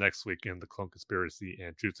episodes next week in The Clone Conspiracy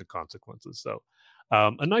and Truths and Consequences. So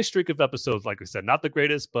a nice streak of episodes, like I said, not the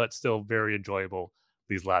greatest, but still very enjoyable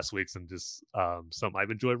these last weeks, and just something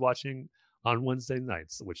I've enjoyed watching on Wednesday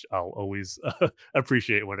nights, which I'll always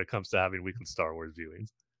appreciate when it comes to having weekly Star Wars viewings.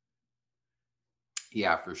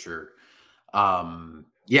 Yeah, for sure.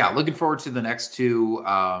 Yeah, looking forward to the next two,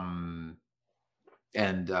 and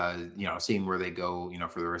seeing where they go,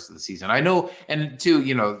 for the rest of the season. I know, and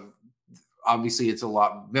too, obviously it's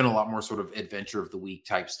been a lot more sort of adventure of the week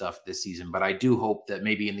type stuff this season, but I do hope that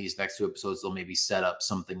maybe in these next two episodes they'll maybe set up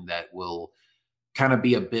something that will kind of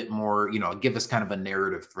be a bit more, give us kind of a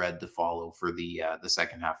narrative thread to follow for the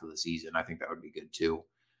second half of the season. I think that would be good too.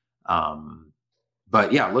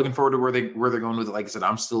 But yeah, looking forward to where they're going with it. Like I said,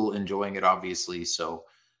 I'm still enjoying it, obviously. So,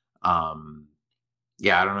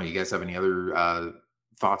 yeah, I don't know. You guys have any other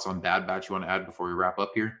thoughts on Bad Batch you want to add before we wrap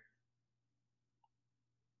up here?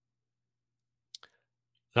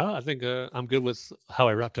 No, I think I'm good with how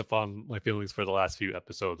I wrapped up on my feelings for the last few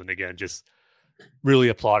episodes. And again, just really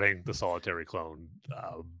applauding the Solitary Clone.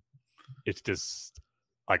 It's just,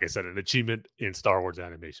 like I said, an achievement in Star Wars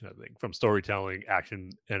animation, I think, from storytelling, action,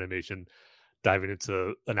 animation, diving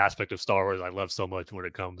into an aspect of Star Wars I love so much when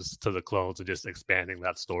it comes to the clones and just expanding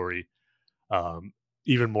that story.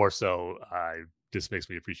 Even more so, just makes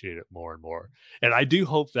me appreciate it more and more. And I do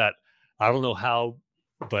hope that, I don't know how,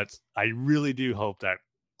 but I really do hope that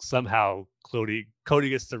somehow Cody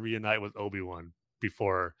gets to reunite with Obi-Wan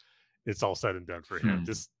before it's all said and done for him.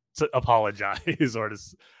 Just to apologize or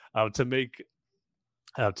to make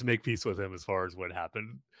peace with him as far as what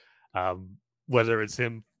happened. Whether it's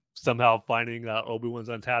him somehow finding Obi-Wan's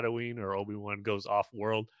on Tatooine, or Obi-Wan goes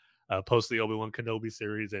off-world post the Obi-Wan Kenobi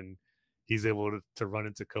series and he's able to run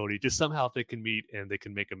into Cody. Just somehow if they can meet and they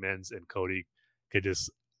can make amends and Cody could just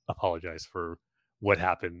apologize for what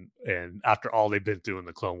happened. And after all they've been through in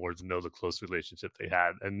the Clone Wars and know the close relationship they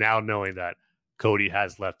had, and now knowing that Cody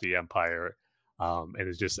has left the Empire and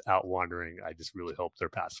is just out wandering, I just really hope their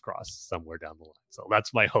paths cross somewhere down the line. So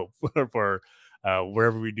that's my hope for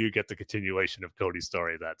wherever we do get the continuation of Cody's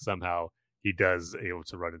story, that somehow he does able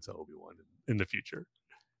to run into Obi-Wan in the future.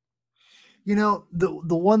 The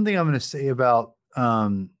one thing I'm going to say about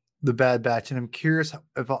the Bad Batch, and I'm curious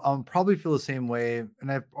if I'll probably feel the same way,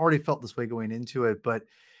 and I've already felt this way going into it, but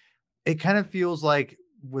it kind of feels like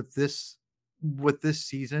with this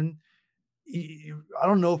season, I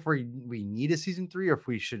don't know if we need a season 3 or if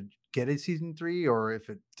we should get a season 3 or if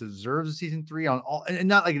it deserves a season 3 on all, and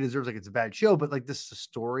not like it deserves, like it's a bad show, but like this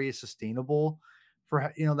story is sustainable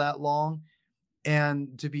for that long.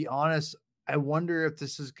 And to be honest, I wonder if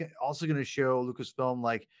this is also going to show Lucasfilm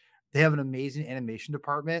like they have an amazing animation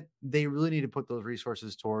department. They really need to put those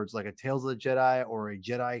resources towards like a Tales of the Jedi or a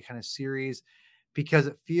Jedi kind of series, because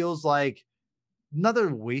it feels like, not that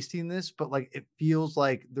they're wasting this, but like it feels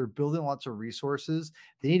like they're building lots of resources.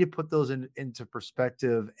 They need to put those into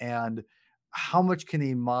perspective, and how much can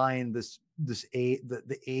they mine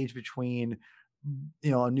the age between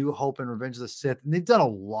A New Hope and Revenge of the Sith. And they've done a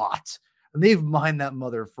lot, and they've mined that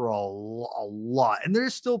mother for a lot. And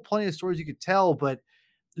there's still plenty of stories you could tell, but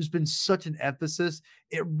there's been such an emphasis.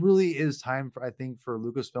 It really is time I think for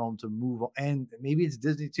Lucasfilm to move on, and maybe it's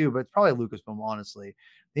Disney too, but it's probably Lucasfilm, honestly.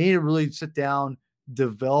 They need to really sit down,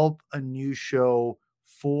 develop a new show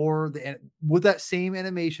with that same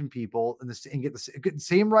animation people and get the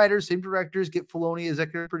same writers, same directors, get Filoni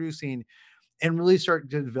executive producing, and really start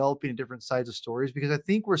developing different sides of stories, because I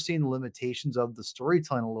think we're seeing the limitations of the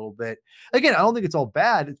storytelling a little bit. Again, I don't think it's all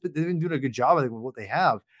bad. They've been doing a good job, I think, with what they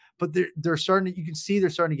have, but they're starting to, you can see they're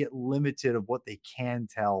starting to get limited of what they can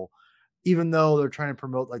tell, even though they're trying to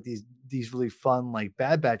promote like these really fun, like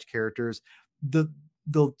Bad Batch characters. The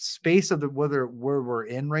space of where we're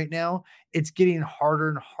in right now, it's getting harder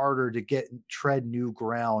and harder to tread new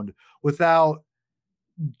ground without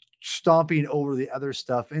stomping over the other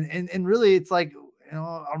stuff. And really, it's like,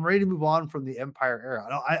 I'm ready to move on from the Empire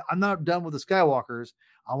era. I'm not done with the Skywalkers.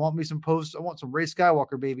 I want me some posts. I want some Rey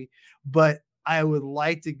Skywalker, baby. But I would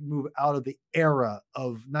like to move out of the era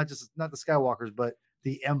of not the Skywalkers, but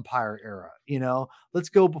the Empire era. Let's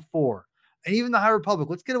go before. And even the High Republic.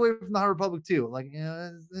 Let's get away from the High Republic too. Like,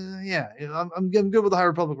 I'm good with the High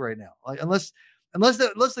Republic right now. Like, unless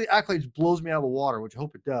the accolades blows me out of the water, which I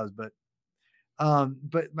hope it does. But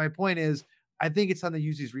my point is, I think it's time to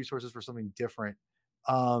use these resources for something different.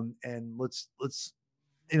 And let's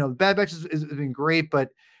Bad Batch has been great, but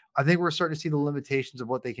I think we're starting to see the limitations of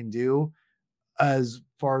what they can do as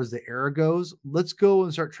far as the era goes. Let's go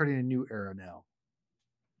and start treading a new era now.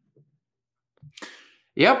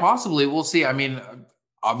 Yeah, possibly. We'll see. I mean,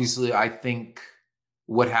 obviously, I think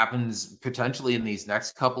what happens potentially in these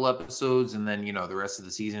next couple episodes, and then, the rest of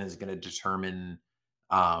the season is going to determine,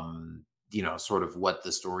 sort of what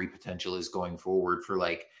the story potential is going forward for,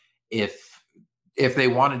 like, if they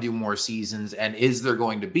want to do more seasons, and is there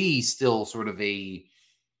going to be still sort of a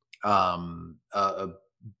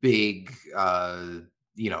big,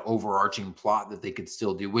 overarching plot that they could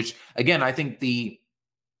still do, which, again, I think the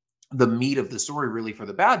meat of the story really for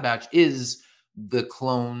the Bad Batch is the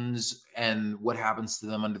clones and what happens to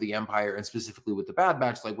them under the Empire, and specifically with the Bad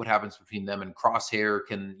Batch, like what happens between them and Crosshair.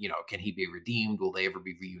 Can he be redeemed? Will they ever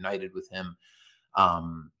be reunited with him?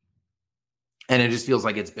 And it just feels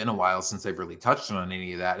like it's been a while since they've really touched on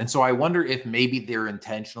any of that. And so I wonder if maybe they're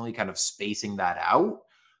intentionally kind of spacing that out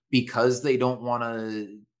because they don't want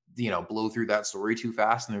to, blow through that story too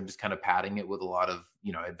fast, and they're just kind of padding it with a lot of,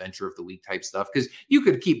 adventure of the week type stuff. Because you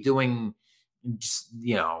could keep doing,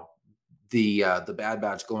 the Bad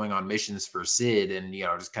Batch going on missions for Sid and,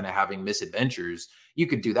 just kind of having misadventures. You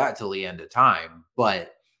could do that till the end of time.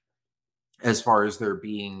 But as far as there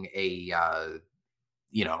being a,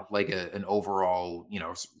 an overall,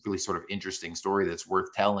 really sort of interesting story that's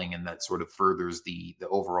worth telling and that sort of furthers the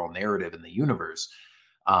overall narrative in the universe,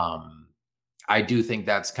 I do think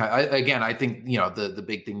that's I think, the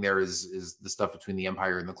big thing there is the stuff between the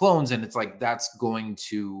Empire and the clones. And it's like, that's going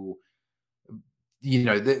to,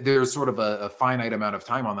 there's sort of a finite amount of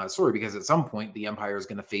time on that story, because at some point the Empire is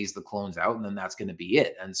going to phase the clones out, and then that's going to be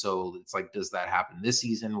it. And so it's like, does that happen this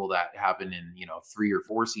season? Will that happen in, 3 or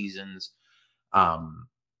 4 seasons?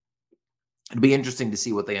 It'll be interesting to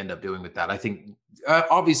see what they end up doing with that. I think,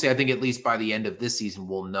 obviously, I think at least by the end of this season,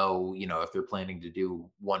 we'll know, if they're planning to do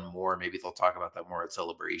one more. Maybe they'll talk about that more at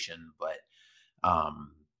Celebration. But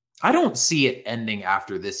I don't see it ending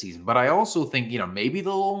after this season. But I also think, maybe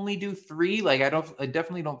they'll only do 3. Like, I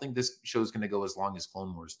definitely don't think this show's going to go as long as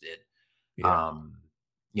Clone Wars did. Yeah.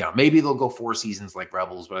 Maybe they'll go 4 seasons like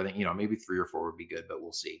Rebels, but I think, maybe 3 or 4 would be good, but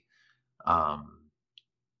we'll see.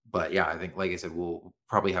 But yeah, I think, like I said, we'll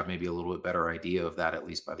probably have maybe a little bit better idea of that, at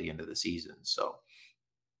least by the end of the season. So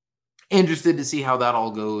interested to see how that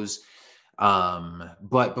all goes.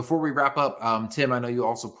 But before we wrap up, Tim, I know you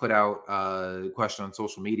also put out a question on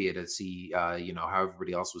social media to see, how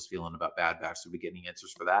everybody else was feeling about Bad Batch. Did we get any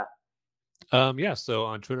answers for that? Yeah. So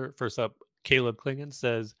on Twitter, first up, Caleb Klingon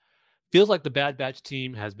says, feels like the Bad Batch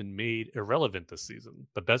team has been made irrelevant this season.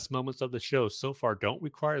 The best moments of the show so far don't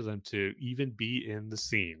require them to even be in the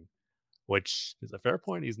scene, which is a fair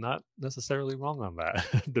point. He's not necessarily wrong on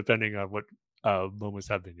that, depending on what moments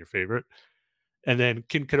have been your favorite. And then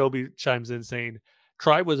Ken Kenobi chimes in saying,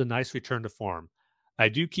 Tribe was a nice return to form. I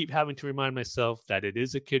do keep having to remind myself that it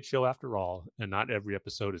is a kid show after all, and not every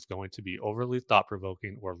episode is going to be overly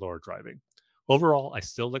thought-provoking or lore-driving. Overall, I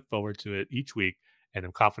still look forward to it each week, and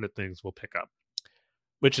I'm confident things will pick up,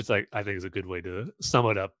 which is I think is a good way to sum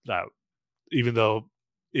it up. That even though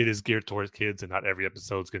it is geared towards kids and not every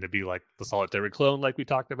episode is going to be like the Solitary Clone, like we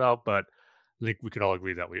talked about, but I think we can all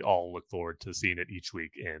agree that we all look forward to seeing it each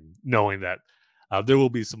week and knowing that there will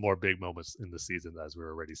be some more big moments in the season, as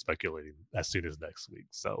we're already speculating, as soon as next week.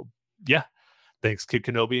 So yeah, thanks Kid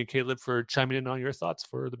Kenobi and Caleb for chiming in on your thoughts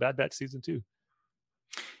for the Bad Batch season 2.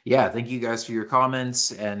 Yeah, thank you guys for your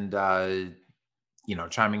comments and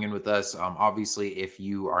chiming in with us. Obviously, if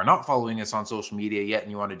you are not following us on social media yet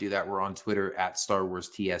and you want to do that, we're on Twitter at Star Wars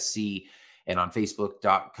TSC and on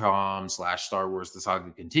Facebook.com/Star Wars The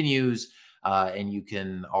Saga Continues. And you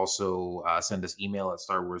can also send us email at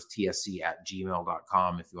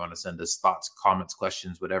starwarstsc@gmail.com if you want to send us thoughts, comments,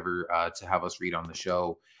 questions, whatever, to have us read on the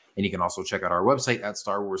show. And you can also check out our website at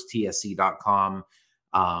starwarstsc.com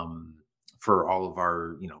for all of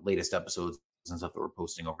our latest episodes and stuff that we're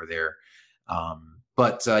posting over there.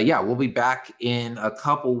 But we'll be back in a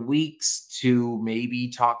couple weeks to maybe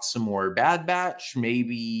talk some more Bad Batch.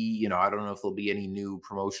 Maybe, I don't know if there'll be any new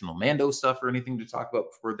promotional Mando stuff or anything to talk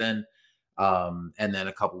about before then. And then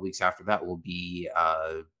a couple weeks after that, we'll be,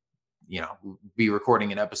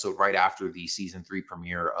 recording an episode right after the season 3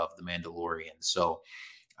 premiere of The Mandalorian. So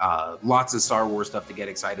lots of Star Wars stuff to get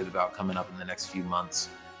excited about coming up in the next few months,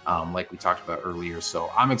 like we talked about earlier. So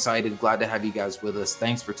I'm excited. Glad to have you guys with us.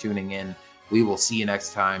 Thanks for tuning in. We will see you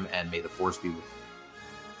next time, and may the Force be with you.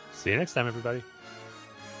 See you next time, everybody.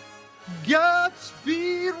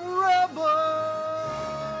 Godspeed, Rebels!